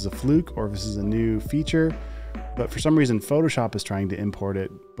don't know if this is a fluke or if this is a new feature, but for some reason Photoshop is trying to import it,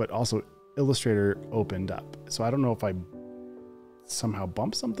 but also Illustrator opened up. So I don't know if I somehow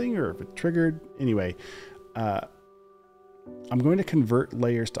bumped something or if it triggered. Anyway, I'm going to convert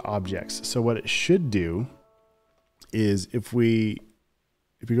layers to objects. So what it should do is if we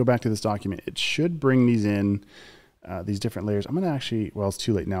go back to this document, it should bring these in. These different layers. I'm going to actually, well, it's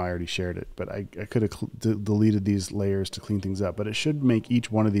too late now. I already shared it, but I could have deleted these layers to clean things up, but it should make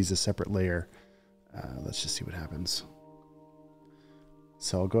each one of these a separate layer. Let's just see what happens.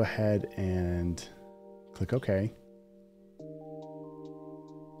 So I'll go ahead and click OK.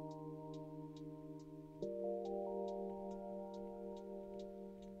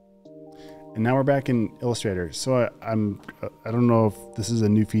 And now we're back in Illustrator. So I don't know if this is a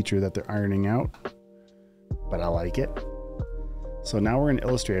new feature that they're ironing out, but I like it. So now we're in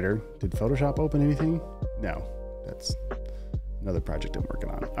Illustrator. Did Photoshop open anything? No, that's another project I'm working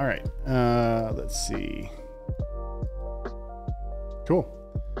on. All right, let's see. Cool.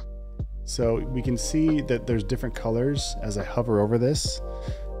 So we can see that there's different colors as I hover over this.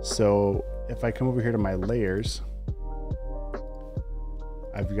 So if I come over here to my layers,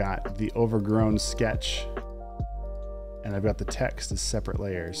 I've got the overgrown sketch and I've got the text as separate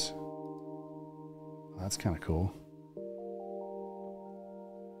layers. That's kind of cool.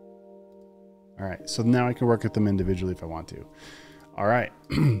 All right, so now I can work with them individually if I want to. All right,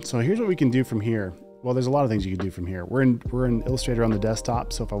 so here's what we can do from here. Well, there's a lot of things you can do from here. We're in Illustrator on the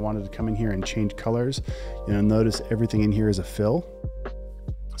desktop, so if I wanted to come in here and change colors, notice everything in here is a fill.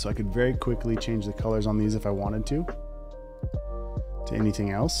 So I could very quickly change the colors on these if I wanted to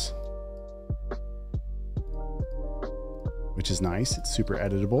anything else, which is nice. It's super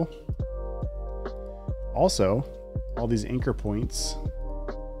editable. Also, all these anchor points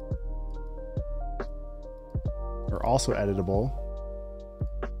are also editable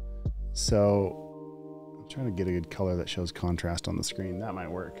So I'm trying to get a good color that shows contrast on the screen. That might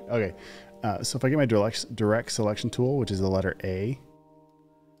work. Okay. So if I get my direct selection tool, which is the letter A,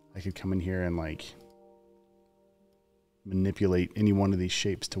 I could come in here and like manipulate any one of these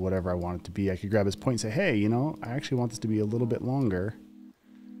shapes to whatever I want it to be. I could grab this point and say, hey, you know, I actually want this to be a little bit longer,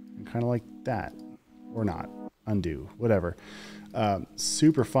 and kind of like that, or not. Undo, whatever.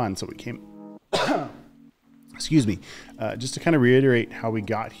 Super fun. So we came, excuse me, just to kind of reiterate how we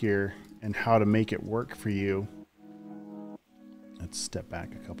got here and how to make it work for you. Let's step back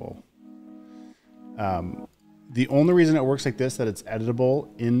a couple. The only reason it works like this, that it's editable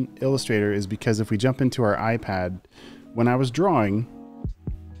in Illustrator, is because if we jump into our iPad, when I was drawing,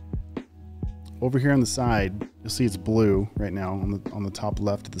 over here on the side, you'll see it's blue right now on the top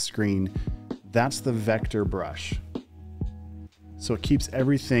left of the screen. That's the vector brush. So it keeps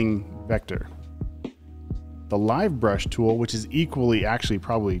everything vector. The live brush tool, which is equally actually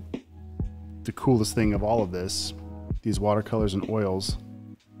probably the coolest thing of all of this, these watercolors and oils,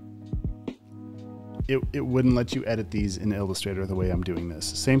 it wouldn't let you edit these in Illustrator the way I'm doing this.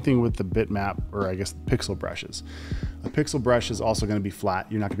 Same thing with the bitmap, or I guess pixel brushes. A pixel brush is also going to be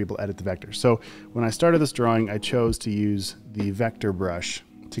flat. You're not going to be able to edit the vector. So when I started this drawing, I chose to use the vector brush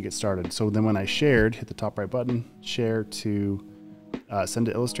to get started. So then when I shared, hit the top right button, share to send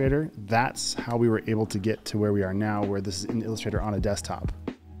to Illustrator, that's how we were able to get to where we are now, where this is in Illustrator on a desktop.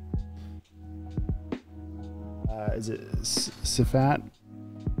 Is it Sifat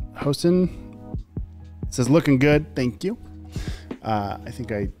Hosen? It says looking good, thank you. I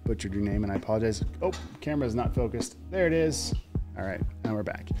think I butchered your name and I apologize. Oh, camera is not focused. There it is. All right, now we're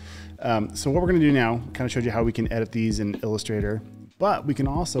back. So what we're gonna do now, kind of showed you how we can edit these in Illustrator, but we can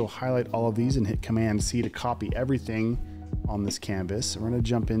also highlight all of these and hit Command C to copy everything on this canvas. We're gonna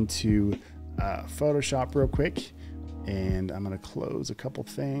jump into Photoshop real quick, and I'm gonna close a couple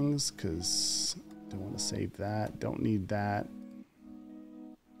things because I don't wanna save that, don't need that.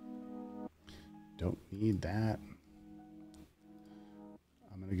 Don't need that.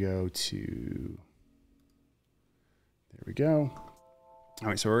 I'm gonna go to, there we go. All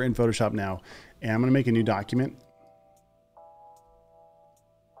right, so we're in Photoshop now, and I'm gonna make a new document.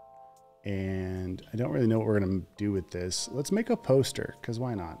 And I don't really know what we're gonna do with this. Let's make a poster, because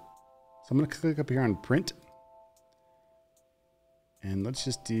why not? So I'm gonna click up here on print. And let's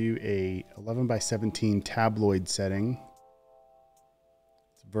just do a 11 by 17 tabloid setting.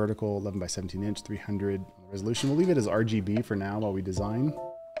 Vertical, 11 by 17 inch, 300 resolution. We'll leave it as RGB for now while we design.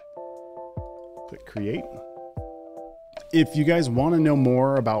 Click create. If you guys want to know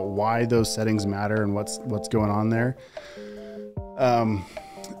more about why those settings matter and what's going on there,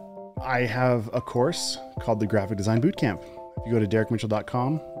 I have a course called the Graphic Design Bootcamp. If you go to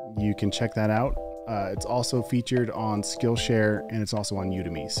derrickmitchell.com, you can check that out. It's also featured on Skillshare, and it's also on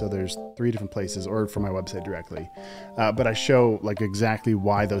Udemy. So there's 3 different places, or from my website directly. But I show like exactly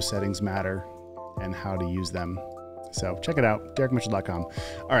why those settings matter and how to use them. So check it out, derrickmitchell.com.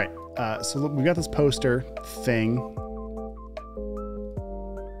 All right, so look, we got this poster thing.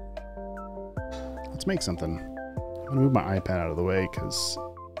 Let's make something. I'm gonna move my iPad out of the way because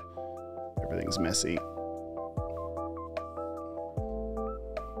everything's messy.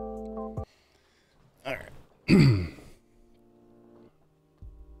 All right.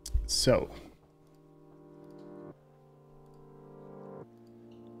 So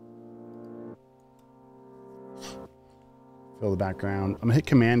fill the background. I'm gonna hit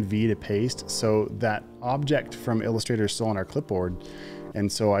Command V to paste. So that object from Illustrator is still on our clipboard. And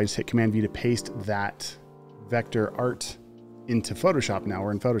so I just hit Command V to paste that vector art into Photoshop now.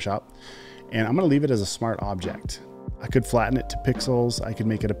 We're in Photoshop. And I'm gonna leave it as a smart object. I could flatten it to pixels. I could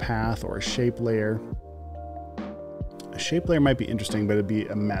make it a path or a shape layer. A shape layer might be interesting, but it'd be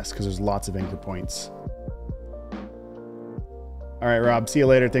a mess because there's lots of anchor points. All right, Rob, see you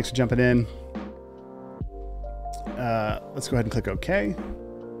later. Thanks for jumping in. Let's go ahead and click OK.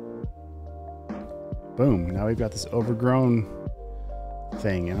 Boom, now we've got this overgrown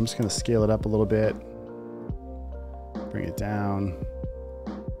thing, and I'm just gonna scale it up a little bit, bring it down.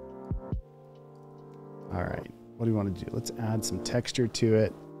 All right, what do we want to do? Let's add some texture to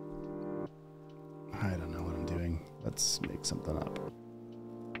it. I don't know what I'm doing. Let's make something up.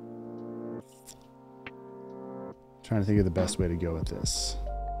 Trying to think of the best way to go with this.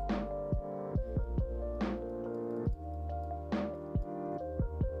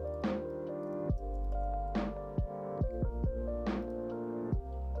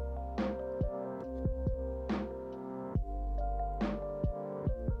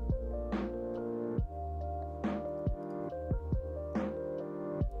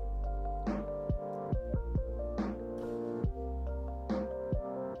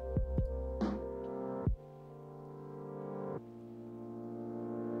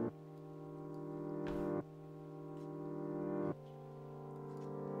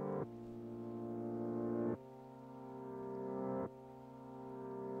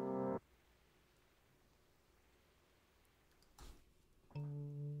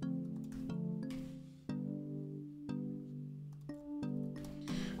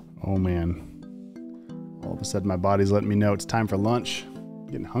 Oh man. All of a sudden my body's letting me know it's time for lunch. I'm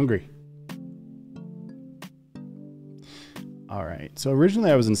getting hungry. All right, so originally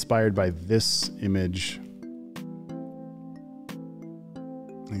I was inspired by this image.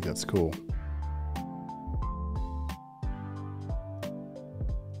 I think that's cool.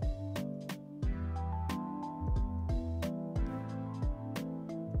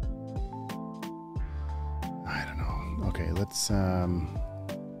 I don't know. Okay, let's all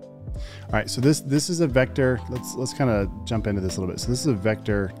right, so this is a vector. Let's kind of jump into this a little bit. So this is a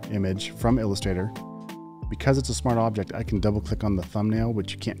vector image from Illustrator. Because it's a smart object, I can double click on the thumbnail,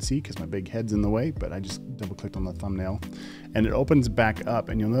 which you can't see because my big head's in the way, but I just double clicked on the thumbnail and it opens back up,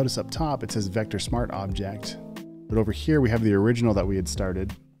 and you'll notice up top it says vector smart object. But over here we have the original that we had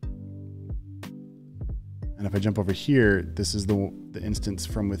started. And if I jump over here, this is the instance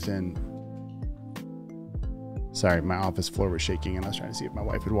from within. Sorry, my office floor was shaking and I was trying to see if my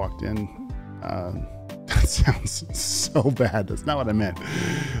wife had walked in. That sounds so bad. That's not what I meant.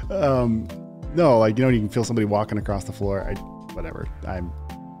 No, like, you know, you can feel somebody walking across the floor. Whatever.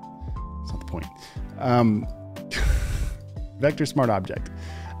 It's not the point. Vector smart object.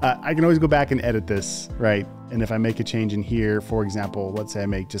 I can always go back and edit this, right? And if I make a change in here, for example, let's say I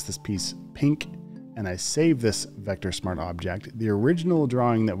make just this piece pink and I save this vector smart object, the original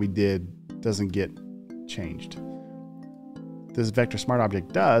drawing that we did doesn't get changed. This vector smart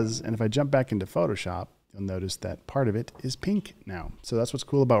object does, and if I jump back into Photoshop, you'll notice that part of it is pink now. So that's what's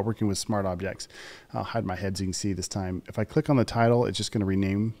cool about working with smart objects. I'll hide my head so you can see this time. If I click on the title, it's just going to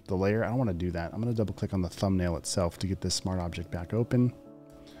rename the layer. I don't want to do that. I'm going to double click on the thumbnail itself to get this smart object back open.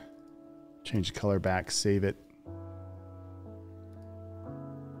 Change the color back, save it.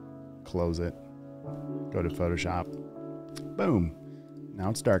 Close it. Go to Photoshop. Boom. Now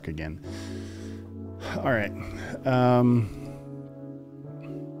it's dark again. All right.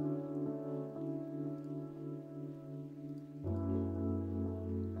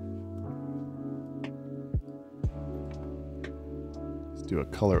 Do a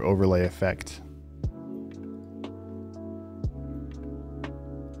color overlay effect.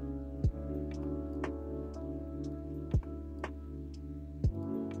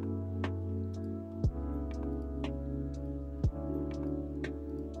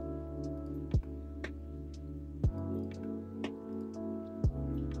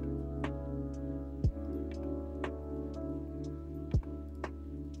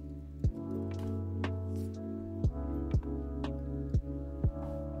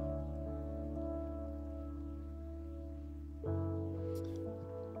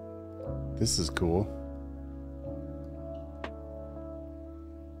 This is cool.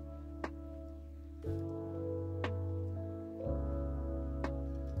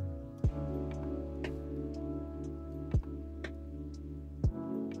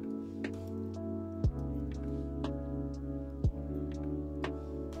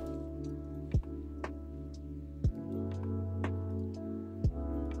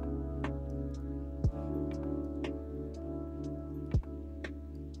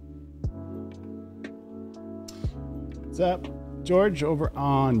 What's up, George? Over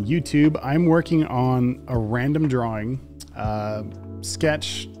on YouTube, I'm working on a random drawing,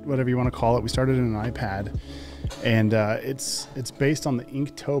 sketch, whatever you want to call it. We started in an iPad, and it's based on the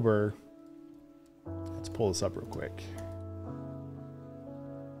Inktober. Let's pull this up real quick.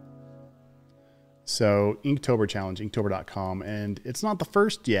 So Inktober challenge, inktober.com, and it's not the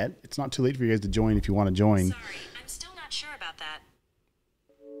first yet. It's not too late for you guys to join if you want to join. Sorry, I'm still not sure about that.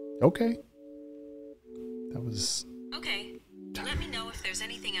 Okay. That was... Okay. Let me know if there's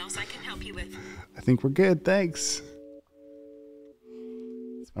anything else I can help you with. I think we're good, thanks.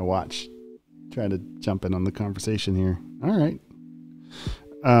 It's my watch. Trying to jump in on the conversation here. All right.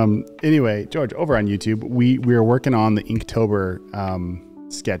 Anyway, George, over on YouTube, we are working on the Inktober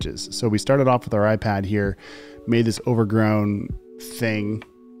sketches. So we started off with our iPad here, made this overgrown thing,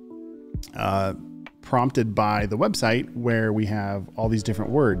 prompted by the website where we have all these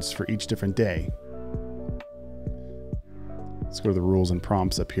different words for each different day. Let's go to the rules and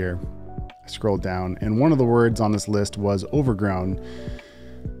prompts up here. I scrolled down, and one of the words on this list was overgrown,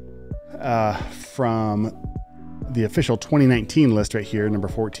 from the official 2019 list right here, number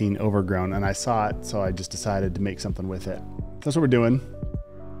 14, overgrown. And I saw it, so I just decided to make something with it. That's what we're doing.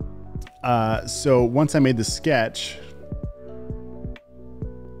 So once I made the sketch,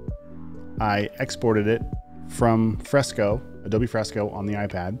 I exported it from Fresco, Adobe Fresco on the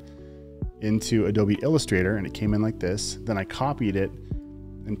iPad, into Adobe Illustrator, and it came in like this. Then I copied it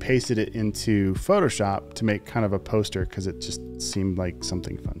and pasted it into Photoshop to make kind of a poster because it just seemed like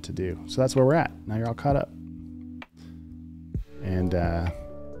something fun to do. So that's where we're at. Now you're all caught up. And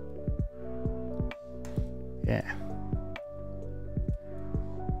Yeah.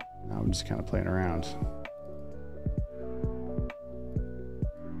 Now I'm just kind of playing around.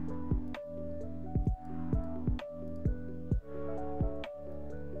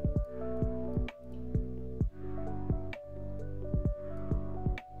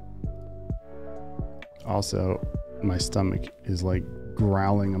 Also, my stomach is like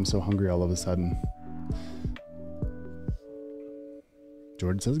growling. I'm so hungry all of a sudden.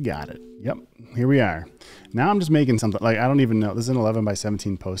 Jordan says, got it. Yep, here we are. Now I'm just making something. Like, I don't even know. This is an 11 by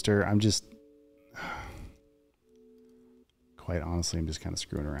 17 poster. I'm just, quite honestly, I'm just kind of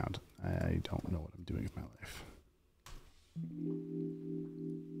screwing around. I don't know what I'm doing with my life.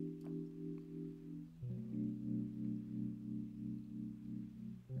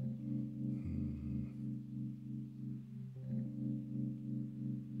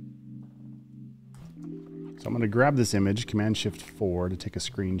 So I'm going to grab this image, Command-Shift-4 to take a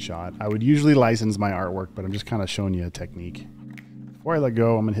screenshot. I would usually license my artwork, but I'm just kind of showing you a technique. Before I let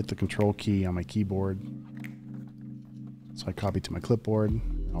go, I'm going to hit the Control key on my keyboard. So I copy to my clipboard.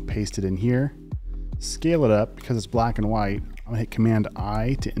 I'll paste it in here. Scale it up. Because it's black and white, I'm going to hit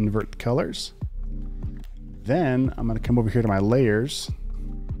Command-I to invert the colors. Then I'm going to come over here to my layers.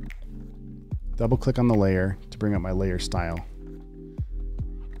 Double-click on the layer to bring up my layer style.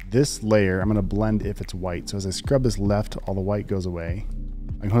 This layer, I'm going to blend if it's white. So as I scrub this left, all the white goes away.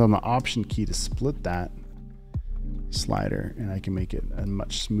 I can hold on the Option key to split that slider, and I can make it a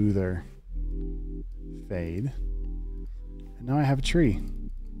much smoother fade. And now I have a tree.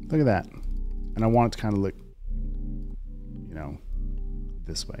 Look at that. And I want it to kind of look, you know,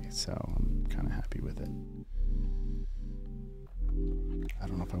 this way. So I'm kind of happy with it. I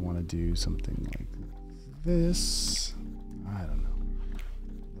don't know if I want to do something like this. I don't know.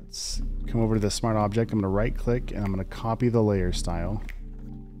 Let's come over to the smart object. I'm going to right click and I'm going to copy the layer style.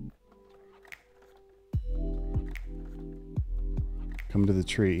 Come to the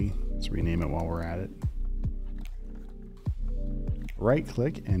tree. Let's rename it while we're at it. Right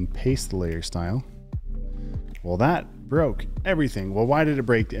click and paste the layer style. Well, that broke everything. Well, why did it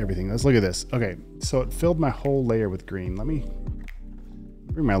break everything? Let's look at this. Okay, so it filled my whole layer with green. Let me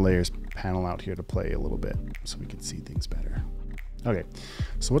bring my layers panel out here to play a little bit so we can see things better. Okay,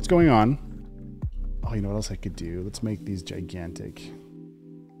 so what's going on? Oh, you know what else I could do? Let's make these gigantic.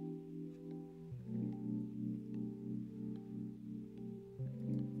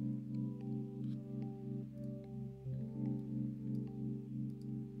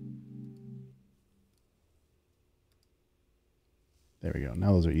 There we go.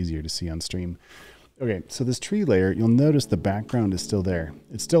 Now those are easier to see on stream. Okay, so this tree layer, you'll notice the background is still there.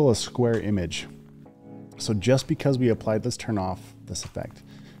 It's still a square image. So just because we applied, let's turn off this effect.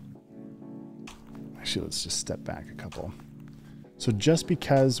 Actually, let's just step back a couple. So just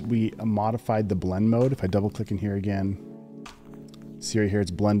because we modified the blend mode, if I double click in here again, see right here,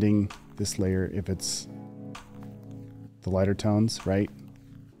 it's blending this layer if it's the lighter tones, right?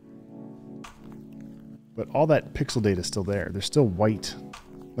 But all that pixel data is still there. They're still white,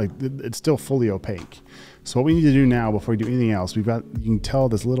 like it's still fully opaque. So what we need to do now before we do anything else, we've got, you can tell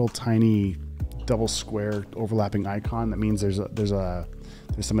this little tiny double square overlapping icon. That means there's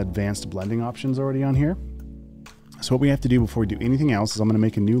some advanced blending options already on here. So what we have to do before we do anything else is I'm going to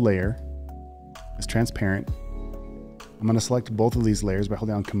make a new layer. It's transparent. I'm going to select both of these layers by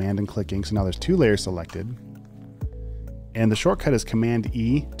holding down Command and clicking. So now there's two layers selected. And the shortcut is Command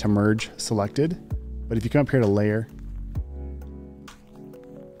E to merge selected. But if you come up here to layer,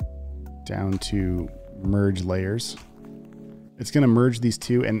 down to merge layers, it's going to merge these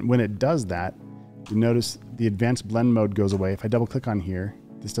two. And when it does that, you notice the advanced blend mode goes away. If I double click on here,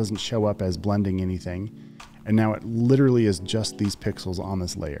 this doesn't show up as blending anything. And now it literally is just these pixels on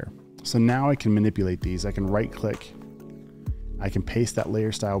this layer. So now I can manipulate these. I can right click. I can paste that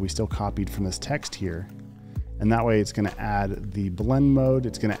layer style we still copied from this text here. And that way it's going to add the blend mode,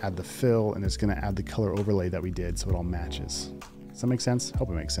 it's going to add the fill, and it's going to add the color overlay that we did so it all matches. Does that make sense? Hope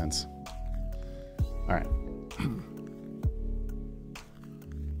it makes sense. All right.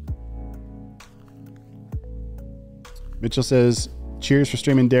 Mitchell says, cheers for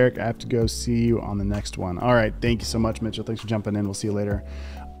streaming, Derek. I have to go see you on the next one. All right. Thank you so much, Mitchell. Thanks for jumping in. We'll see you later.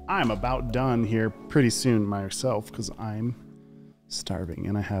 I'm about done here pretty soon myself because I'm starving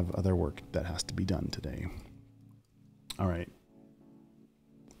and I have other work that has to be done today. All right.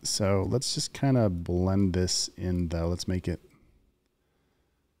 So let's just kind of blend this in though. Let's make it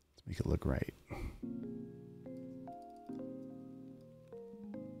look right.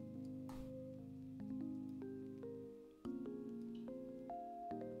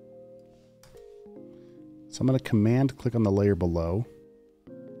 So I'm going to Command click on the layer below.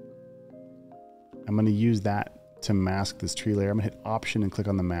 I'm going to use that to mask this tree layer. I'm going to hit Option and click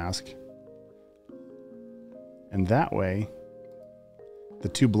on the mask. And that way, the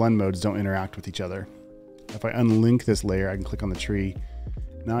two blend modes don't interact with each other. If I unlink this layer, I can click on the tree.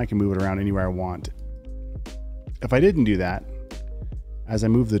 Now I can move it around anywhere I want. If I didn't do that, as I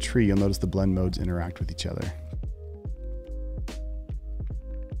move the tree, you'll notice the blend modes interact with each other.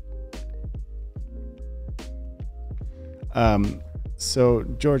 So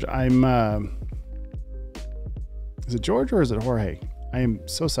George, is it George or is it Jorge? I am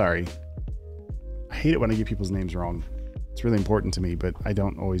so sorry. I hate it when I get people's names wrong. It's really important to me, but I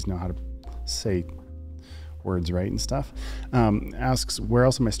don't always know how to say words right and stuff. Asks, where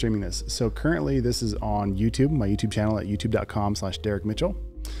else am I streaming this? So currently this is on YouTube, my YouTube channel at youtube.com/Derrick Mitchell.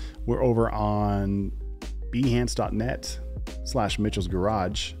 We're over on behance.net/Mitchell's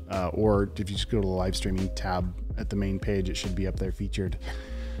Garage, or if you just go to the live streaming tab at the main page, it should be up there featured.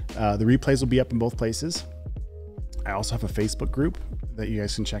 The replays will be up in both places. I also have a Facebook group that you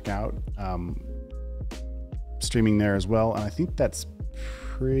guys can check out, streaming there as well. And I think that's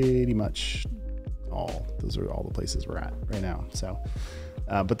pretty much all. Those are all the places we're at right now. So,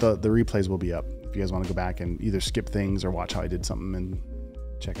 but the replays will be up if you guys want to go back and either skip things or watch how I did something and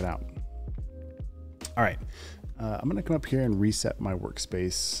check it out. All right. I'm going to come up here and reset my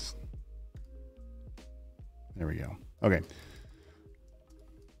workspace. There we go. Okay.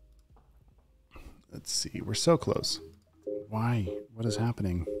 Let's see. We're so close. Why? What is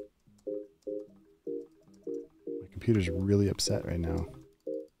happening? My computer's really upset right now.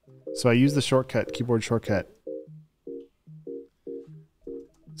 So I use the shortcut, keyboard shortcut,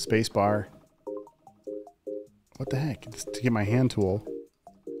 space bar. What the heck? It's to get my hand tool.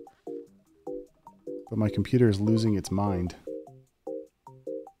 But my computer is losing its mind.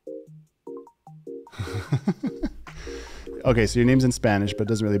 Okay, so your name's in Spanish, but it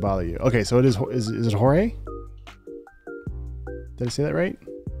doesn't really bother you. Okay, so it is it Jorge? Did I say that right?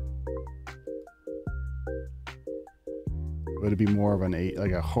 Would it be more of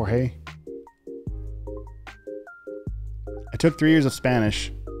like a Jorge? I took 3 years of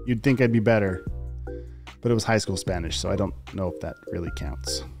Spanish. You'd think I'd be better, but it was high school Spanish, so I don't know if that really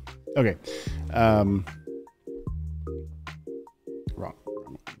counts. Okay. Wrong.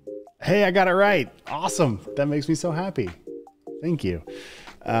 Hey, I got it right. Awesome. That makes me so happy. Thank you.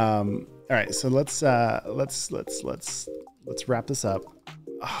 All right, so let's wrap this up.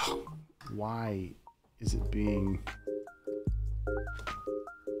 Oh, why is it being?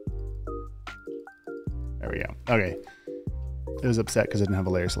 There we go. Okay. It was upset because I didn't have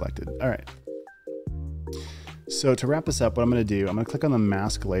a layer selected. All right. So to wrap this up, what I'm going to do, I'm going to click on the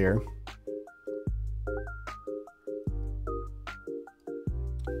mask layer.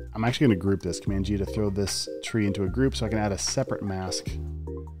 I'm actually going to group this. Command G to throw this tree into a group so I can add a separate mask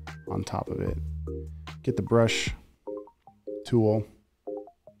on top of it. Get the brush tool.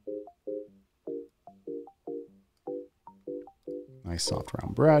 Nice soft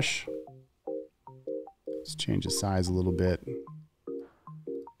round brush. Let's change the size a little bit.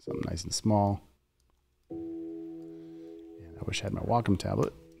 Something nice and small. And I wish I had my Wacom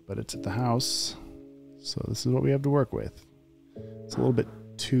tablet, but it's at the house. So this is what we have to work with. It's a little bit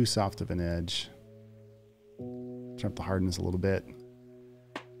too soft of an edge. Turn up the hardness a little bit.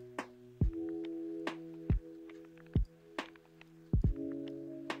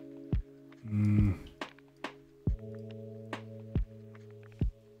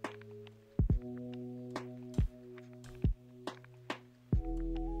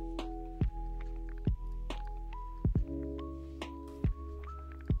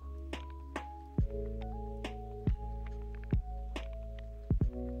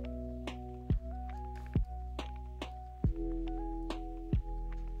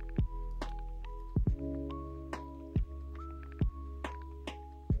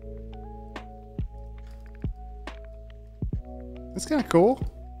 That's kind of cool.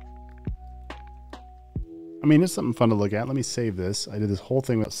 I mean, it's something fun to look at. Let me save this. I did this whole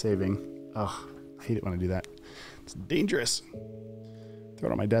thing without saving. Ugh, I hate it when I do that. It's dangerous. Throw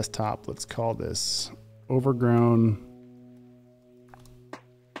it on my desktop. Let's call this Overgrown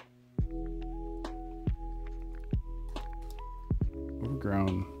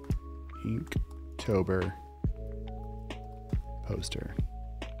Inktober poster.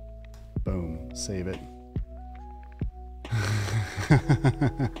 Boom. Save it.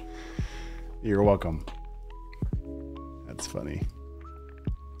 You're welcome. That's funny.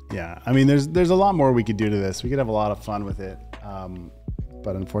 Yeah, I mean, there's a lot more we could do to this. We could have a lot of fun with it,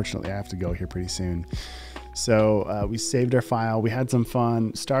 but unfortunately I have to go here pretty soon. So we saved our file. We had some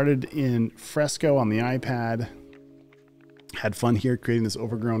fun. Started in Fresco on the iPad. Had fun here creating this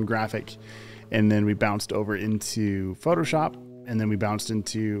overgrown graphic. and then we bounced over into Photoshop, and then we bounced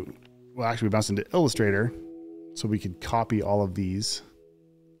into, well, actually we bounced into Illustrator so we could copy all of these.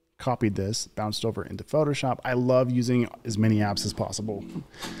 Copied this, bounced over into Photoshop. I love using as many apps as possible.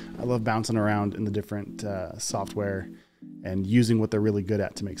 I love bouncing around in the different software and using what they're really good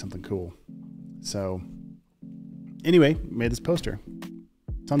at to make something cool. So anyway, made this poster.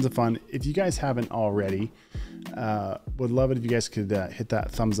 Tons of fun. If you guys haven't already, would love it if you guys could hit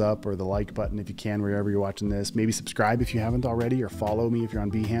that thumbs up or the like button if you can, wherever you're watching this. Maybe subscribe if you haven't already, or follow me if you're on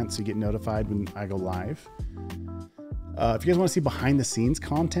Behance so you get notified when I go live. If you guys want to see behind the scenes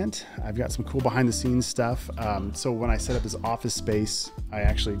content, I've got some cool behind the scenes stuff. So when I set up this office space, I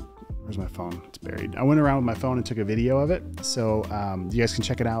actually, where's my phone? It's buried. I went around with my phone and took a video of it. So you guys can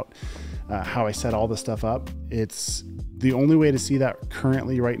check it out, how I set all this stuff up. It's the only way to see that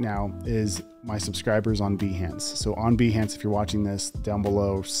currently right now is my subscribers on Behance. So on Behance, if you're watching this, down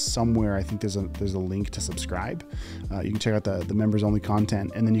below somewhere, I think there's a link to subscribe. You can check out the members only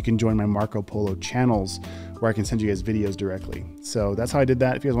content, and then you can join my Marco Polo channels where I can send you guys videos directly. So that's how I did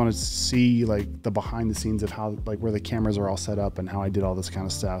that. If you guys want to see like the behind the scenes of how, like where the cameras are all set up and how I did all this kind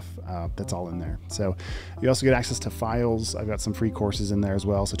of stuff, that's all in there. So you also get access to files. I've got some free courses in there as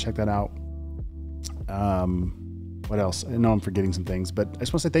well. So check that out. What else? I know I'm forgetting some things, but I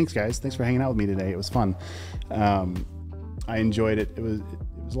just want to say thanks, guys. Thanks for hanging out with me today. It was fun. I enjoyed it. It was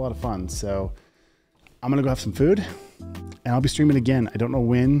a lot of fun. So I'm gonna go have some food, and I'll be streaming again. I don't know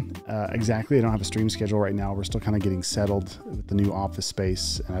when exactly. I don't have a stream schedule right now. We're still kind of getting settled with the new office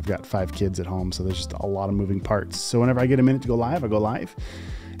space, and I've got 5 kids at home, so there's just a lot of moving parts. So whenever I get a minute to go live, I go live,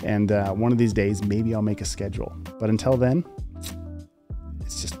 and one of these days maybe I'll make a schedule. But until then,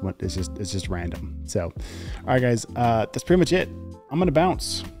 it's just random. So, all right, guys, that's pretty much it. I'm gonna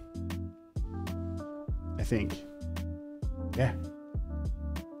bounce, I think. Yeah.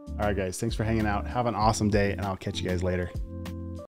 All right, guys, thanks for hanging out. Have an awesome day, and I'll catch you guys later.